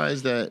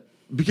realized that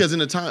because in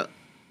the time,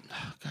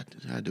 God,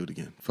 I do it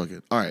again. Fuck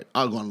it. All right,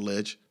 I'll go on the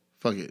ledge.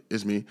 Fuck it.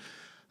 It's me.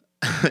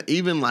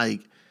 Even like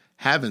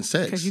having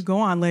sex. Because you go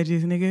on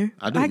ledges, nigga.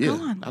 I do,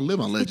 yeah. I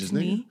live on ledges, nigga.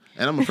 Me.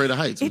 And I'm afraid of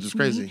heights, which is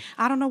crazy. Me.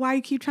 I don't know why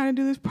you keep trying to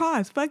do this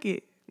pause. Fuck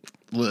it.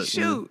 Look.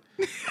 Shoot.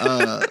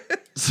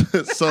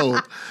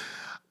 So,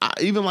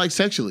 even like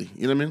sexually,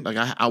 you know what I mean?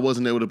 Like I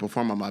wasn't able to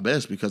perform at my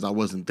best because I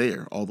wasn't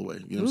there all the way.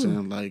 You know what I'm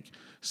saying? Like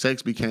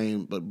sex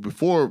became, but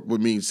before with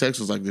me, sex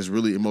was like this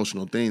really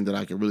emotional thing that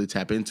I could really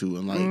tap into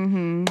and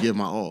like give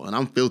my all. And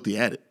I'm filthy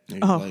at it.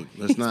 Oh, like,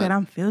 let's he said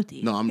I'm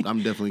filthy. No, I'm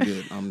definitely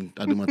good.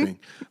 I do my thing.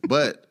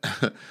 But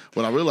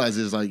what I realized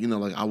is like, you know,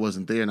 like I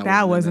wasn't there. And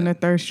that wasn't a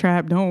thirst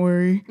trap. Don't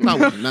worry. No.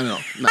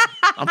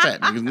 I'm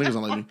fat. Niggas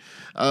don't like me.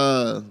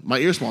 My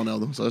ear's small now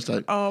though, so it's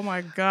like. Oh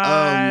my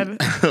God.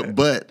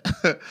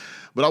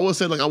 But I will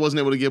say, like, I wasn't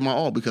able to give my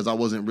all because I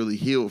wasn't really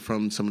healed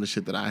from some of the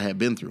shit that I had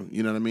been through.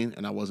 You know what I mean?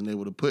 And I wasn't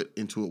able to put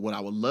into it what I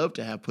would love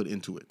to have put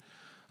into it.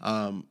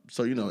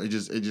 So you know, it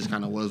just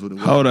kind of was what it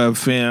was. Hold up,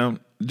 fam.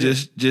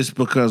 Just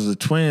because the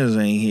twins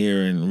ain't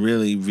here and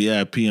really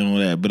VIP and all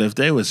that, but if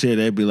they was here,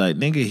 they'd be like,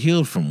 "Nigga,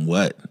 healed from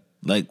what?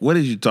 Like, what are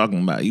you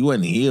talking about? You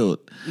wasn't healed."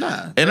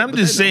 Nah. And I'm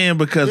just saying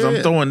because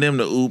I'm throwing them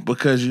the oop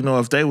because, you know,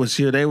 if they was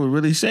here, they would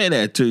really say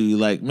that to you.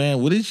 Like,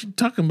 man, what is you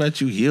talking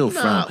about you healed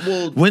from?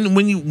 Well,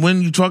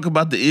 when you talk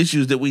about the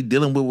issues that we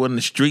dealing with on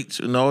the streets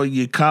and all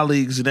your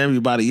colleagues and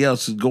everybody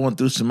else is going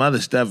through some other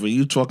stuff, and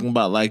you talking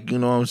about like, you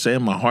know what I'm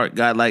saying? My heart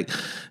got like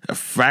a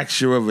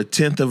fracture of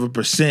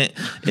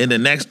 1/10%, and the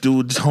next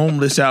dude's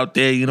homeless out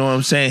there, you know what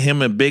I'm saying?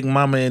 Him and Big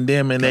Mama and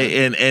them and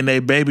they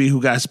baby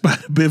who got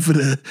spotted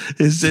bifida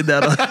is sitting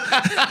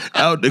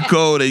out the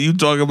cold, and you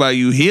talking about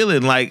you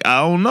healing. Like, I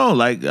don't know.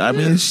 Like, I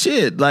mean,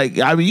 shit. Like,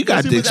 I mean, you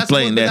got to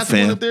explain that,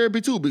 fam. That's therapy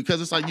too,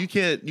 because it's like you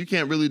can't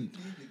really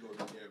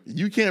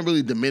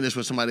diminish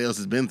what somebody else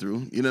has been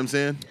through. You know what I'm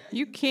saying?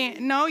 You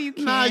can't. No, you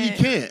can't. Nah, you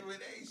can't.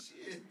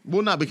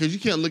 Well, not because you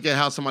can't look at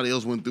how somebody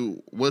else went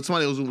through, what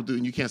somebody else went through,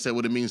 and you can't say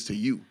what it means to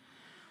you.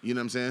 You know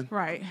what I'm saying?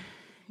 Right.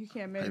 You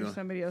can't measure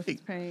somebody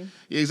else's pain.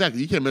 Yeah,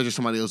 exactly. You can't measure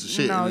somebody else's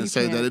shit and then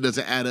say that it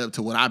doesn't add up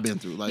to what I've been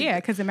through. Like, yeah,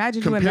 because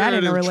imagine doing that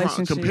in a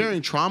relationship.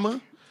 Comparing trauma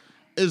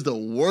is the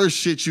worst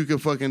shit you can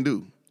fucking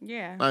do.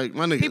 Yeah. Like,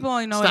 my nigga. People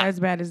only know it as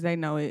bad as they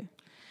know it.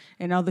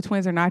 And no, the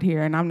twins are not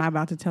here, and I'm not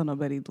about to tell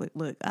nobody,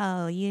 look,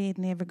 oh, you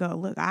didn't never go.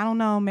 Look, I don't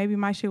know. Maybe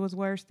my shit was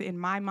worse in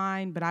my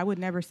mind, but I would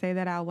never say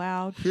that out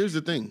loud. Here's the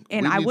thing.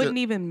 And I wouldn't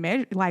even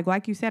measure,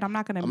 like you said, I'm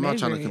not going to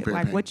measure it.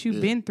 Like, pain. What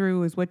you've been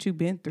through is what you've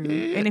been through.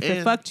 Yeah, and if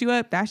it fucked you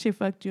up, that shit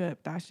fucked you up.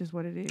 That's just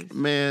what it is.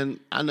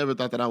 Man, I never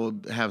thought that I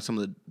would have some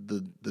of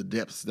the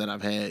depths that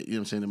I've had, you know what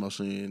I'm saying,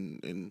 emotionally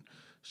and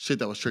shit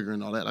that was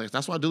triggering all that. Like,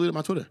 that's why I deleted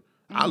my Twitter.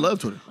 I love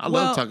Twitter. I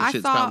love talking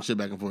shit, spouting shit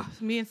back and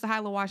forth. Me and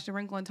Sahila watched A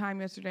Wrinkle in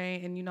Time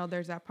yesterday, and you know,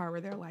 there's that part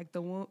where they're like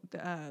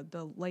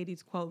the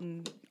lady's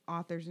quoting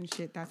authors and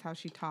shit. That's how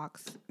she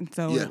talks, and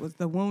so it was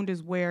the wound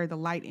is where the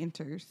light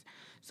enters.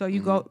 So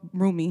you go.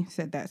 Rumi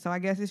said that. So I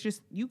guess it's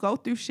just you go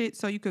through shit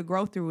so you could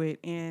grow through it,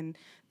 and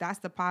that's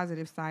the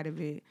positive side of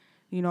it.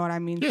 You know what I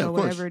mean? Yeah, so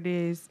whatever it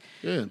is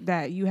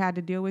that you had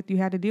to deal with,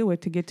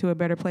 to get to a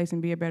better place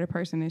and be a better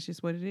person. It's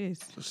just what it is.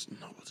 Just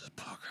know what this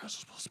podcast is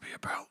supposed to be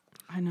about.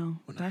 I know.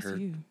 That's you. What are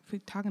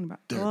you talking about?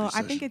 Well,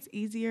 I think it's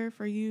easier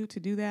for you to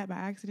do that by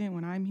accident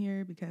when I'm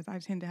here because I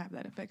tend to have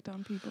that effect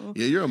on people.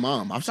 Yeah, you're a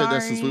mom. I've said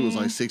that since we was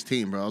like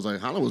 16, bro. I was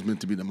like, Hannah was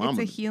meant to be the mom.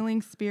 It's a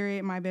healing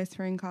spirit, my best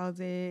friend calls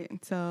it.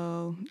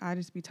 So I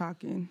just be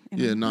talking. And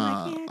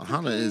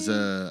Hannah is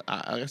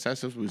I guess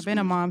that's since I've been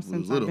a mom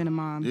since I've been a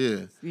mom.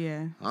 Yeah.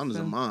 Yeah. Hannah's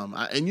a mom.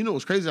 And you know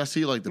what's crazy? I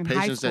see like the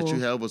patience that you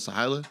have with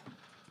Sahila.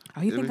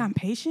 Oh, you think I'm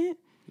patient?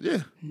 Yeah.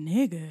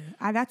 Nigga.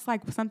 That's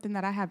like something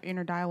that I have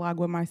inner dialogue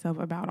with myself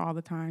about all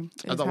the time.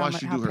 I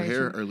watched you do her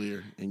hair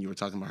earlier, and you were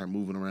talking about her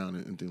moving around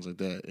and things like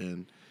that.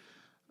 And,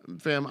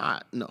 fam,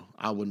 I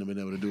wouldn't have been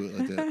able to do it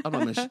like that.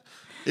 I'm not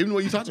even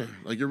when you talk to her,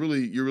 like you're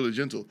really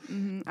gentle.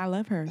 Mm-hmm. I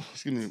love her.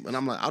 Excuse me. And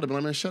I'm like, I would have been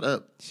like, man, shut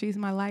up. She's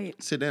my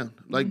light. Sit down.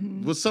 Like,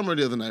 with Summer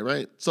the other night,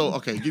 right? So,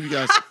 okay, give you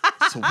guys.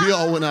 So we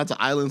all went out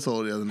to Island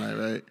Soul the other night,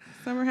 right?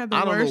 Summer had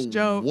the worst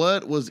joke.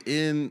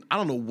 I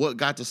don't know what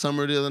got to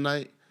Summer the other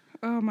night.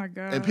 Oh my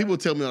God. And people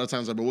tell me all the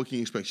time, like, but what can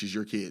you expect? She's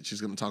your kid.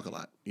 She's going to talk a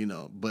lot,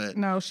 But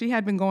no, she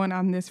had been going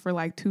on this for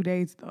like 2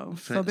 days though.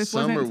 So this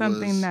wasn't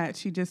something that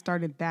she just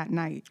started that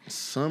night.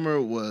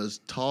 Summer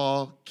was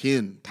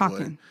talking.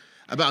 Boy,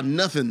 about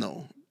nothing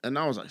though. And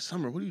I was like,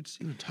 Summer, what are you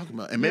even talking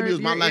about? And maybe it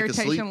was my lack of sleep.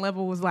 Your irritation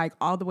level was like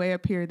all the way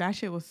up here. That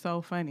shit was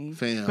so funny.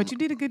 Fam. But you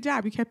did a good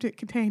job. You kept it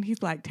contained.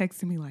 He's like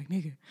texting me like,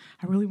 nigga,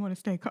 I really want to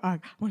stay. I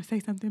want to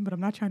say something, but I'm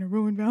not trying to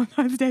ruin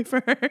Valentine's Day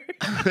for her.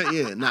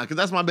 Yeah, because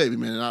that's my baby,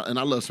 man. And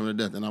I love Summer to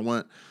death. And I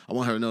want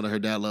her to know that her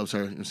dad loves her.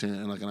 You know what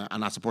I'm saying?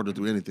 And I support her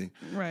through anything.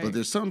 Right. But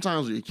there's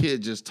sometimes where your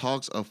kid just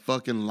talks a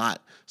fucking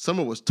lot.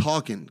 Summer was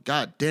talking.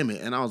 God damn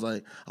it. And I was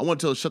like, I want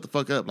to tell her, shut the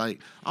fuck up.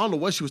 Like, I don't know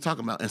what she was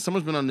talking about. And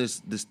Summer's been on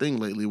this thing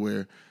lately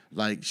where,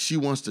 like, she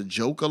wants to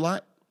joke a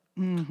lot.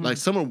 Mm-hmm. Like,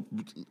 Summer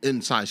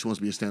inside, she wants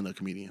to be a stand-up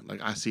comedian.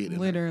 Like, I see it in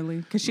literally.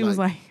 Because she was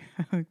like,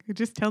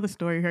 just tell the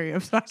story, hurry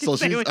up.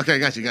 Okay,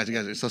 got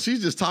you. So she's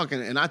just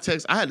talking, and I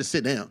had to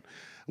sit down.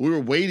 We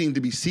were waiting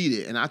to be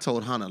seated, and I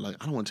told Hannah, like,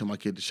 I don't want to tell my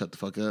kid to shut the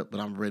fuck up, but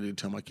I'm ready to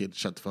tell my kid to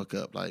shut the fuck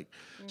up. Like,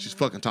 she's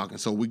fucking talking.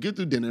 So we get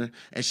through dinner,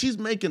 and she's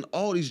making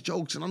all these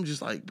jokes, and I'm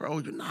just like, bro,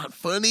 you're not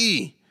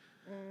funny.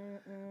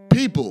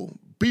 People,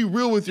 be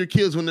real with your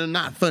kids when they're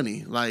not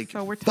funny. Like,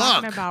 so we're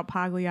talking about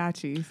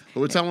Pagliacci's.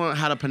 We're talking about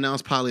how to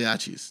pronounce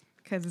Pagliacci's.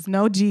 Because it's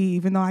no G,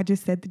 even though I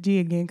just said the G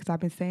again, because I've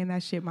been saying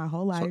that shit my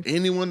whole life. So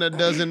anyone that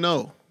doesn't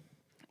know,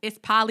 it's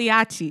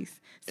Pagliacci's,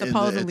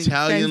 supposedly. In the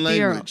Italian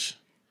language.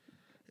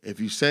 If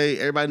you say,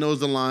 everybody knows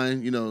the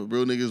line,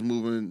 real niggas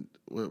moving,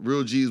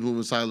 real G's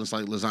moving silence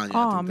like lasagna.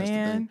 Oh,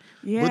 man.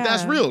 Yeah. But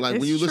that's real. Like,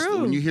 when you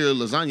listen, when you hear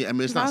lasagna, I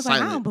mean, it's not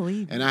silent. Like, I don't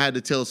believe it. And I had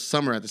to tell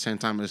Summer at the same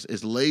time,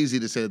 it's lazy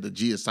to say that the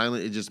G is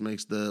silent. It just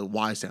makes the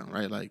Y sound,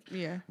 right? Like,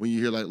 when you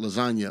hear like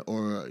lasagna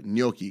or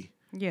gnocchi.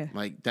 Yeah.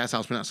 Like, that's how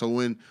it's pronounced. So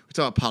when we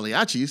talk about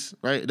Pagliacci's,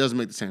 right, it doesn't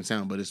make the same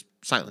sound, but it's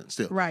silent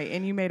still. Right.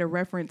 And you made a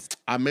reference.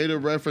 I made a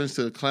reference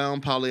to the clown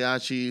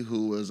Pagliacci,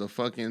 who was a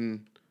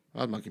fucking...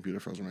 my computer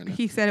frozen right now.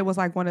 He said it was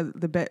like one of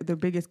the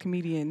biggest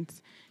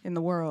comedians in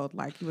the world.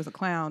 Like, he was a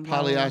clown.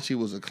 Pagliacci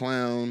was a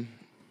clown,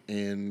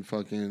 and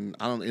fucking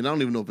I don't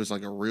even know if it's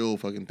like a real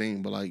fucking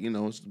thing, but like,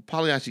 it's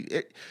Pagliacci.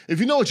 If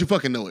you know it, you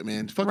fucking know it,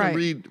 man.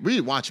 Fucking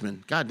read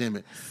Watchmen. God damn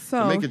it.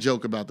 So make a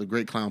joke about the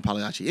great clown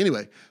Pagliacci.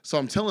 Anyway, so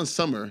I'm telling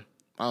Summer,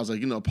 I was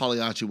like,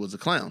 Pagliacci was a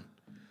clown.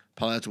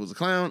 Pagliacci was a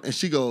clown, and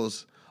she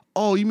goes,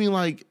 "Oh, you mean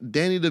like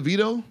Danny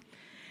DeVito?"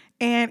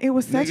 And it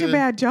was such a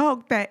bad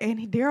joke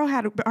and Daryl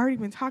had already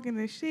been talking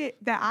this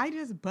shit that I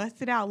just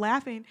busted out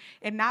laughing.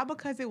 And not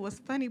because it was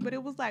funny, but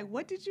it was like,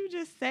 what did you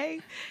just say?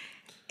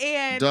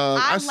 And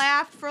I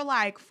laughed for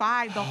like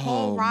the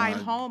whole ride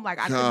home. Like,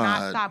 I could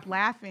not stop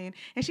laughing.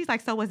 And she's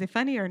like, so was it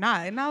funny or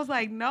not? And I was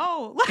like,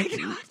 no. Like,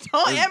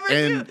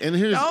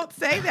 don't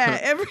say that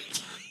ever.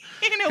 And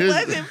it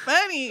wasn't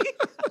funny.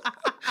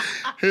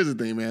 Here's the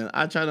thing, man.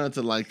 I try not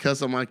to like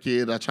cuss on my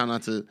kid. I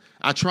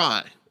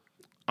try.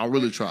 I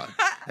really try.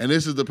 And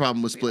this is the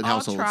problem with split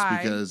households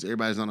because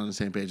everybody's not on the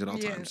same page at all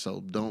times.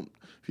 So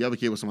if you have a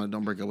kid with somebody,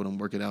 don't break up with them,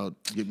 work it out,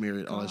 get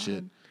married, all that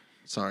shit.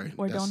 Sorry.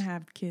 Or don't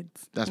have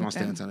kids. That's my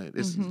stance on it.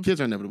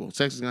 Kids are inevitable.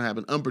 Sex is going to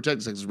happen.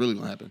 Unprotected sex is really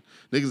going to happen.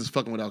 Niggas is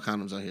fucking without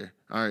condoms out here.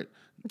 All right.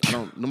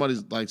 Nobody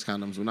likes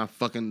condoms. We're not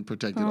fucking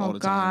protected all the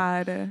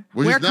time. Oh, God.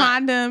 Wear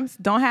condoms.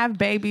 Don't have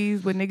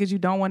babies with niggas you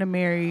don't want to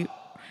marry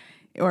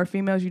or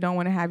females you don't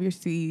want to have your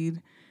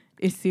seed.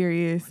 It's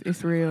serious.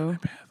 It's real.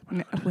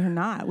 We're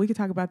not. We could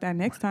talk about that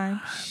next time.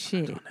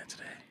 Shit. Doing that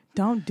today.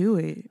 Don't do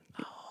it.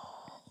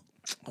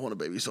 I want a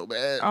baby so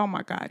bad. Oh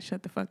my God.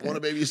 Shut the fuck up. I want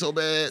a baby so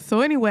bad.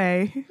 So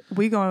anyway,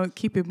 we gonna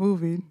keep it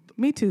moving.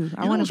 Me too.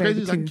 I want a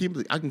baby too.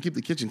 I can keep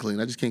the kitchen clean.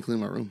 I just can't clean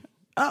my room.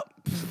 Oh.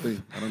 That's the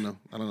thing. I don't know.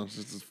 It's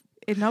just,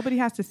 nobody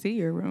has to see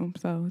your room,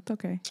 so it's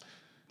okay.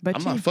 But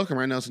I'm not fucking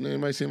right now, so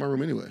anybody see my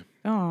room anyway.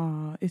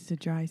 Oh, it's the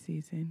dry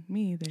season.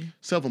 Me either.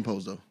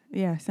 Self-imposed though.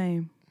 Yeah,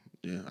 same.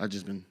 Yeah, I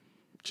just been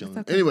chilling.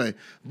 Okay. Anyway,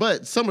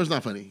 but Summer's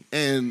not funny,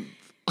 and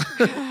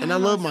and I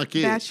love my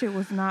kid. That shit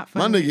was not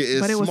funny. My nigga is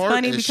smart. But it was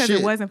funny because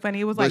shit. It wasn't funny.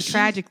 It was like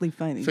tragically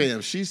funny.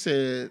 Fam, she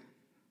said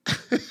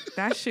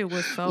that shit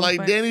was so like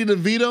funny. Danny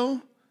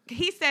DeVito.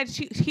 He said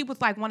he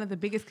was like one of the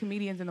biggest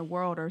comedians in the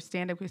world, or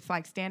stand-up. It's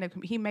like stand-up.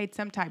 He made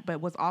some type,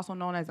 but was also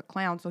known as a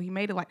clown. So he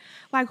made it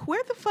like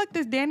where the fuck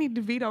does Danny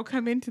DeVito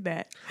come into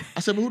that? I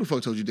said, but who the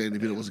fuck told you Danny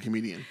DeVito was a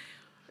comedian?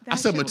 I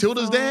said,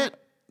 Matilda's dad?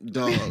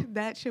 Dog.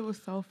 That shit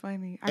was so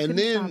funny. I couldn't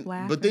stop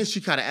laughing. But then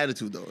she got an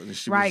attitude though. And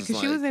she right,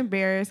 because she was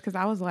embarrassed because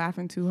I was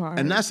laughing too hard.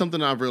 And that's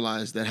something I've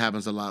realized that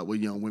happens a lot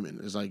with young women.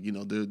 It's like,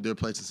 their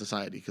place in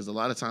society. Because a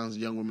lot of times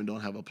young women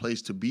don't have a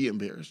place to be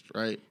embarrassed,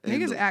 right?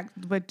 Niggas act,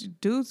 but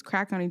dudes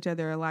crack on each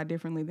other a lot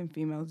differently than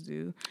females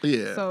do.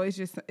 Yeah. So it's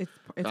just, it's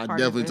I part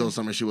definitely of told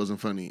Summer she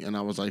wasn't funny. And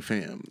I was like,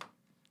 fam.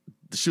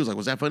 She was like,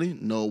 was that funny?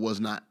 No, it was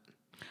not.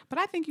 But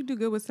I think you do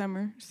good with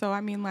Summer. So,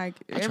 I mean,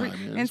 like,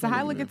 and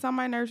Sahila gets on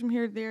my nerves from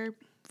here to there.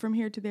 from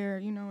here to there,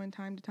 and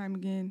time to time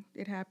again,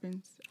 it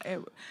happens.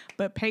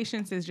 But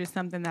patience is just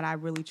something that I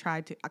really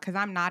tried to, because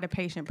I'm not a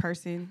patient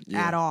person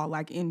at all.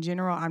 Like, in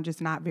general, I'm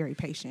just not very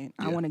patient.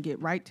 I want to get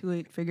right to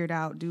it, figure it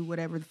out, do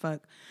whatever the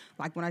fuck.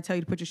 Like, when I tell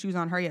you to put your shoes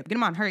on, hurry up. Get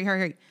them on,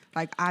 hurry.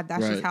 Like,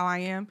 that's just how I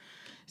am.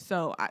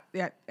 So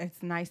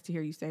it's nice to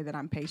hear you say that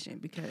I'm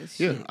patient, because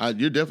you're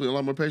definitely a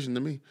lot more patient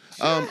than me.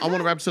 I want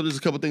to wrap this up. There's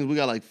a couple things. We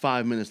got like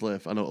 5 minutes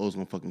left. I know O's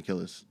gonna fucking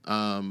kill us.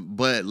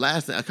 But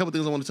last thing, a couple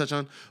things I want to touch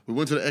on. We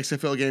went to the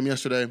XFL game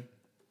yesterday.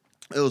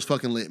 It was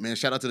fucking lit, man.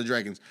 Shout out to the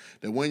Dragons.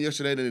 They won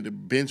yesterday. They need to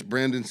bench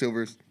Brandon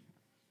Silvers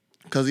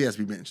because he has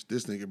to be benched.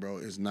 This nigga, bro,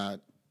 is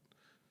not.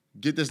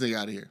 Get this nigga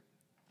out of here.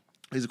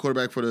 He's a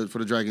quarterback for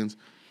the Dragons.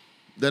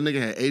 That nigga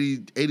had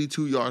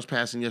 82 yards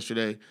passing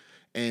yesterday.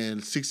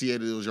 And 68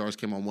 of those yards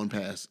came on one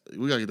pass.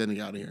 We got to get that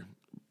nigga out of here.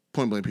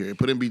 Point blank period.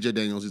 Put in B.J.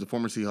 Daniels. He's a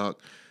former Seahawk.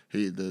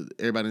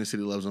 Everybody in the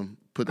city loves him.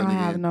 Put that nigga in.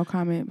 I have no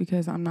comment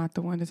because I'm not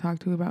the one to talk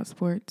to about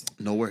sports.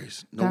 No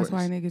worries. That's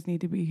why niggas need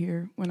to be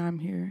here when I'm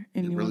here.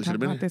 And you want to talk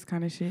about this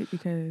kind of shit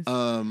because...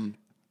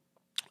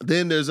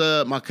 Then there's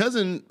my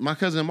cousin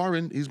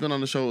Marvin. He's been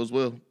on the show as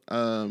well.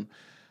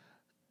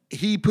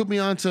 He put me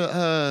on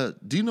to...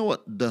 do you know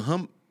what the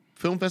Hump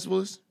Film Festival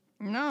is?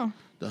 No.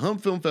 The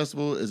Hump Film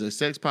Festival is a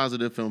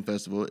sex-positive film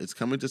festival. It's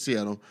coming to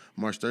Seattle,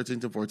 March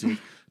 13th and 14th.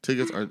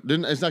 Tickets are...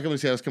 It's not coming to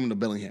Seattle. It's coming to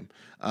Bellingham.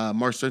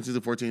 March 13th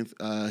and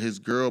 14th. His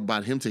girl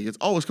bought him tickets.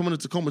 Oh, it's coming to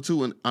Tacoma,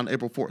 too, on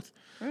April 4th.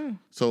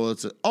 So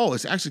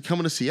it's actually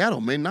coming to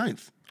Seattle, May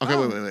 9th. Okay,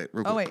 wait.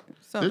 Real quick.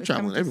 So they're it's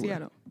traveling coming to everywhere.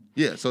 Seattle.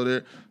 Yeah,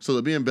 so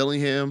they'll be in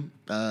Bellingham,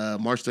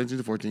 March 13th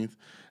to 14th.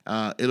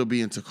 It'll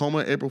be in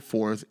Tacoma, April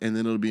 4th, and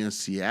then it'll be in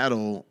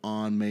Seattle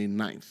on May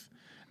 9th.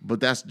 But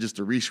that's just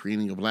a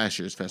rescreening of last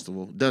year's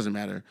festival. Doesn't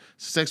matter.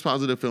 It's a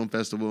sex-positive film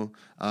festival.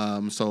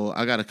 So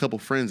I got a couple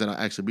friends that'll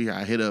actually be here.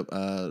 I hit up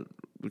a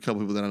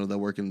couple people that I know that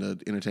work in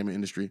the entertainment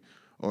industry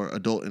or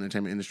adult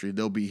entertainment industry.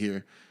 They'll be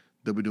here.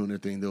 They'll be doing their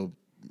thing. They'll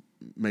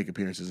make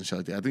appearances and shit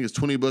like that. I think it's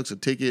 $20 a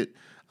ticket.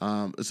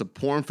 It's a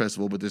porn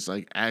festival, but there's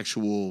like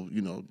actual,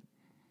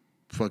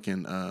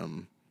 fucking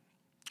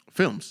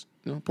films.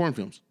 Porn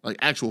films. Like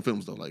actual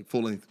films, though. Like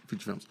full-length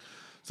feature films.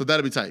 So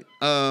that'll be tight.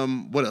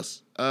 What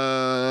else?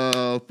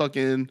 Not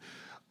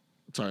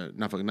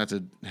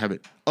to have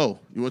it. Oh,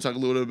 you want to talk a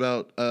little bit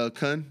about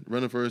Kun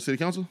running for city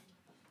council?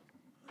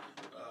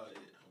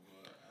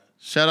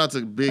 Shout out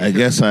to Big. I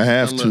guess I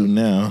have to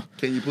now.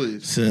 Can you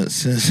please?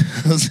 Since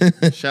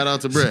shout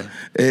out to Brett.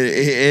 It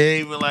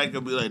ain't even like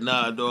I'll be like,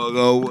 nah, dog.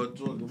 Oh, what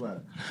talk about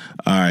it?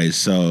 All right,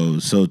 so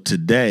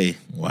today,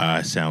 wow,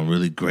 I sound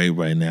really great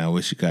right now. I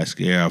wish you guys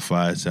could hear how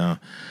far I sound.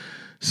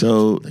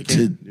 So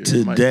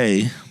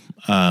today.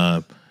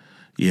 My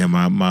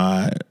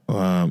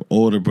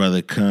older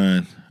brother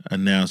Kun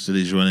announced that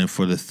he's running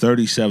for the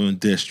 37th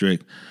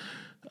district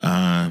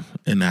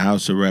in the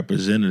House of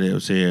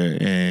Representatives here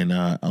in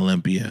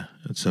Olympia.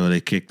 And so they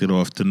kicked it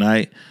off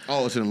tonight.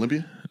 Oh, it's in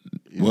Olympia?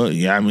 Well,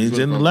 yeah, I mean, he's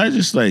in the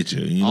legislature.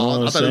 You know what I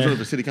I'm thought saying? he was running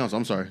for city council.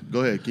 I'm sorry.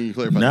 Go ahead. Can you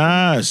clarify?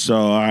 Nah,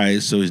 all right.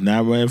 So he's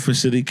not running for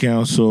city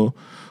council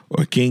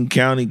or King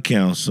County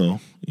Council.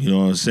 You know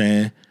what I'm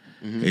saying?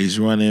 Mm-hmm. He's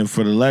running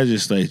for the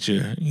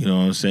legislature, you know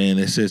what I'm saying?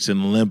 It sits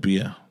in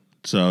Olympia.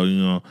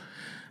 So,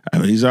 I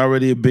mean, he's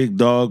already a big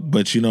dog,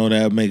 but,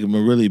 that would make him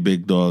a really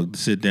big dog to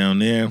sit down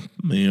there,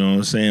 you know what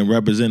I'm saying,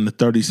 representing the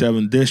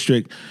 37th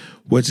district,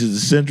 which is the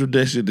central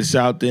district, the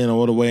South End,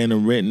 all the way into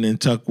Renton and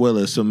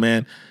Tukwila. So,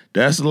 man,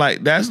 that's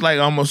like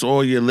almost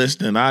all your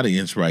listening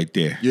audience right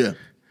there. Yeah.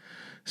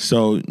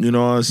 So, you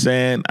know what I'm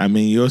saying? I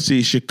mean, you'll see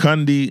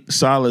Shakundi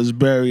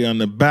Salisbury on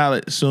the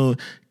ballot soon.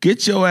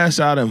 Get your ass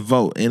out and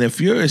vote. And if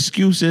your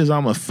excuse is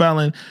I'm a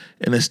felon,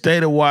 in the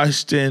state of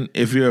Washington,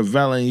 if you're a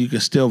felon, you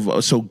can still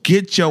vote. So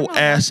get your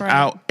ass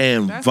out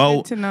and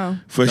vote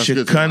for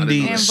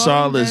Shakundi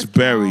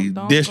Salisbury,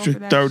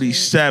 District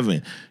 37.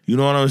 Shit. You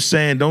know what I'm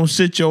saying? Don't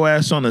sit your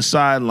ass on the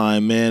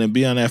sideline, man, and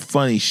be on that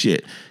funny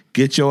shit.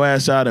 Get your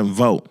ass out and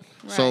vote.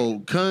 Right. So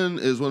Kun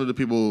is one of the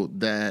people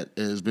that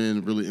has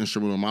been really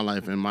instrumental in my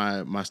life and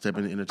my step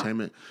into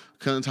entertainment.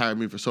 Kun's hired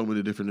me for so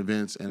many different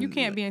events, and you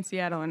can't be in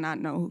Seattle and not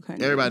know who Kun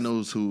is. Everybody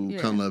knows who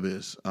Kun Love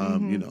is. I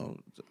don't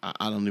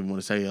even want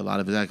to say a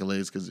lot of his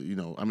accolades because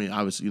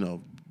I was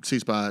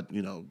C-Spot,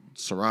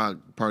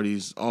 Ciroc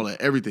parties, all that,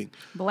 everything.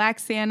 Black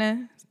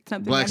Santa,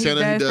 something he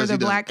does for the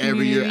Black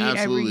community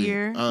every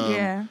year.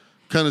 Yeah.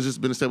 Kun has just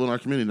been a staple in our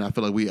community, and I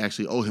feel like we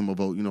actually owe him a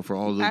vote, for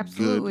all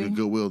the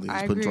goodwill that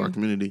he's put into our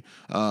community.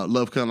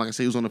 Love Kun, like I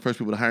said, he was one of the first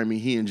people to hire me.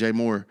 He and Jay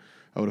Moore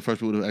were the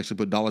first people to actually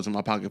put dollars in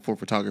my pocket for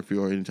photography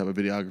or any type of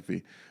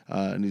videography.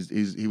 And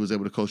he was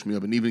able to coach me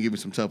up and even give me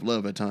some tough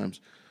love at times.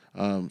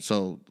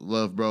 So,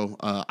 love, bro.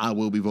 I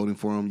will be voting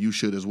for him. You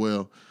should as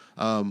well.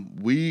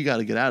 We got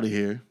to get out of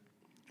here.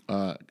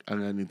 I don't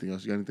have anything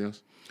else. You got anything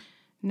else?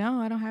 No,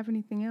 I don't have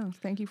anything else.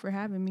 Thank you for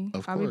having me.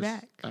 Of course. I'll be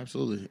back.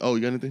 Absolutely. Oh,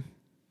 you got anything?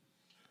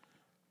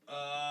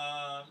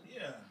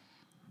 Yeah.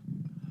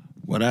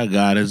 What I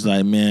got is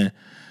like, man,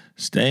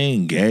 stay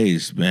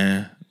engaged,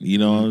 man. You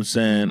know what I'm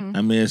saying? Mm-hmm.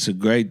 I mean, it's a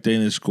great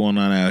thing that's going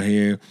on out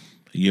here.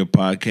 Your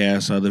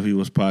podcast, other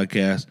people's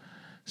podcasts.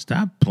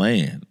 Stop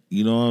playing.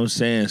 You know what I'm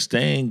saying?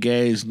 Stay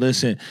engaged.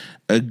 Listen,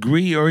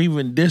 agree or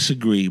even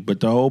disagree. But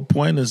the whole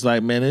point is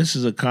like, man, this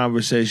is a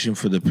conversation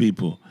for the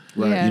people.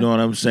 Right. Yeah. You know what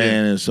I'm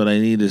saying? And so they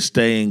need to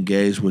stay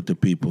engaged with the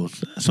people.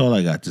 So that's all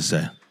I got to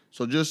say.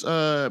 So just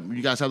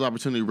you guys have the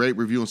opportunity to rate,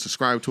 review, and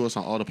subscribe to us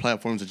on all the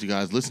platforms that you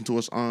guys listen to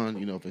us on.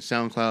 You know, if it's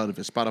SoundCloud, if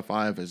it's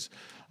Spotify, if it's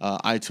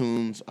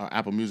iTunes, or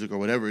Apple Music, or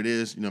whatever it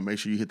is, you know, make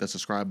sure you hit that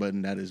subscribe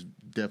button. That is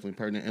definitely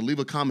pertinent. And leave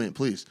a comment,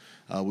 please.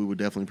 We would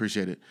definitely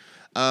appreciate it.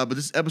 But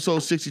this is episode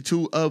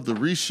 62 of The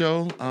Reese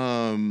Show.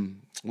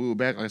 We will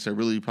back, like I said,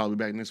 really probably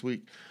back next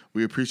week.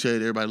 We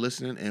appreciate everybody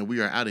listening, and we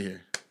are out of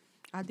here.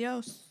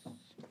 Adios.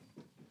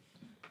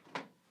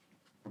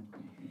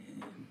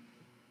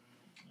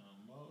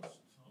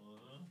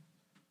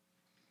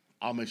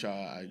 I'll make sure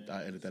I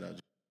edit that out.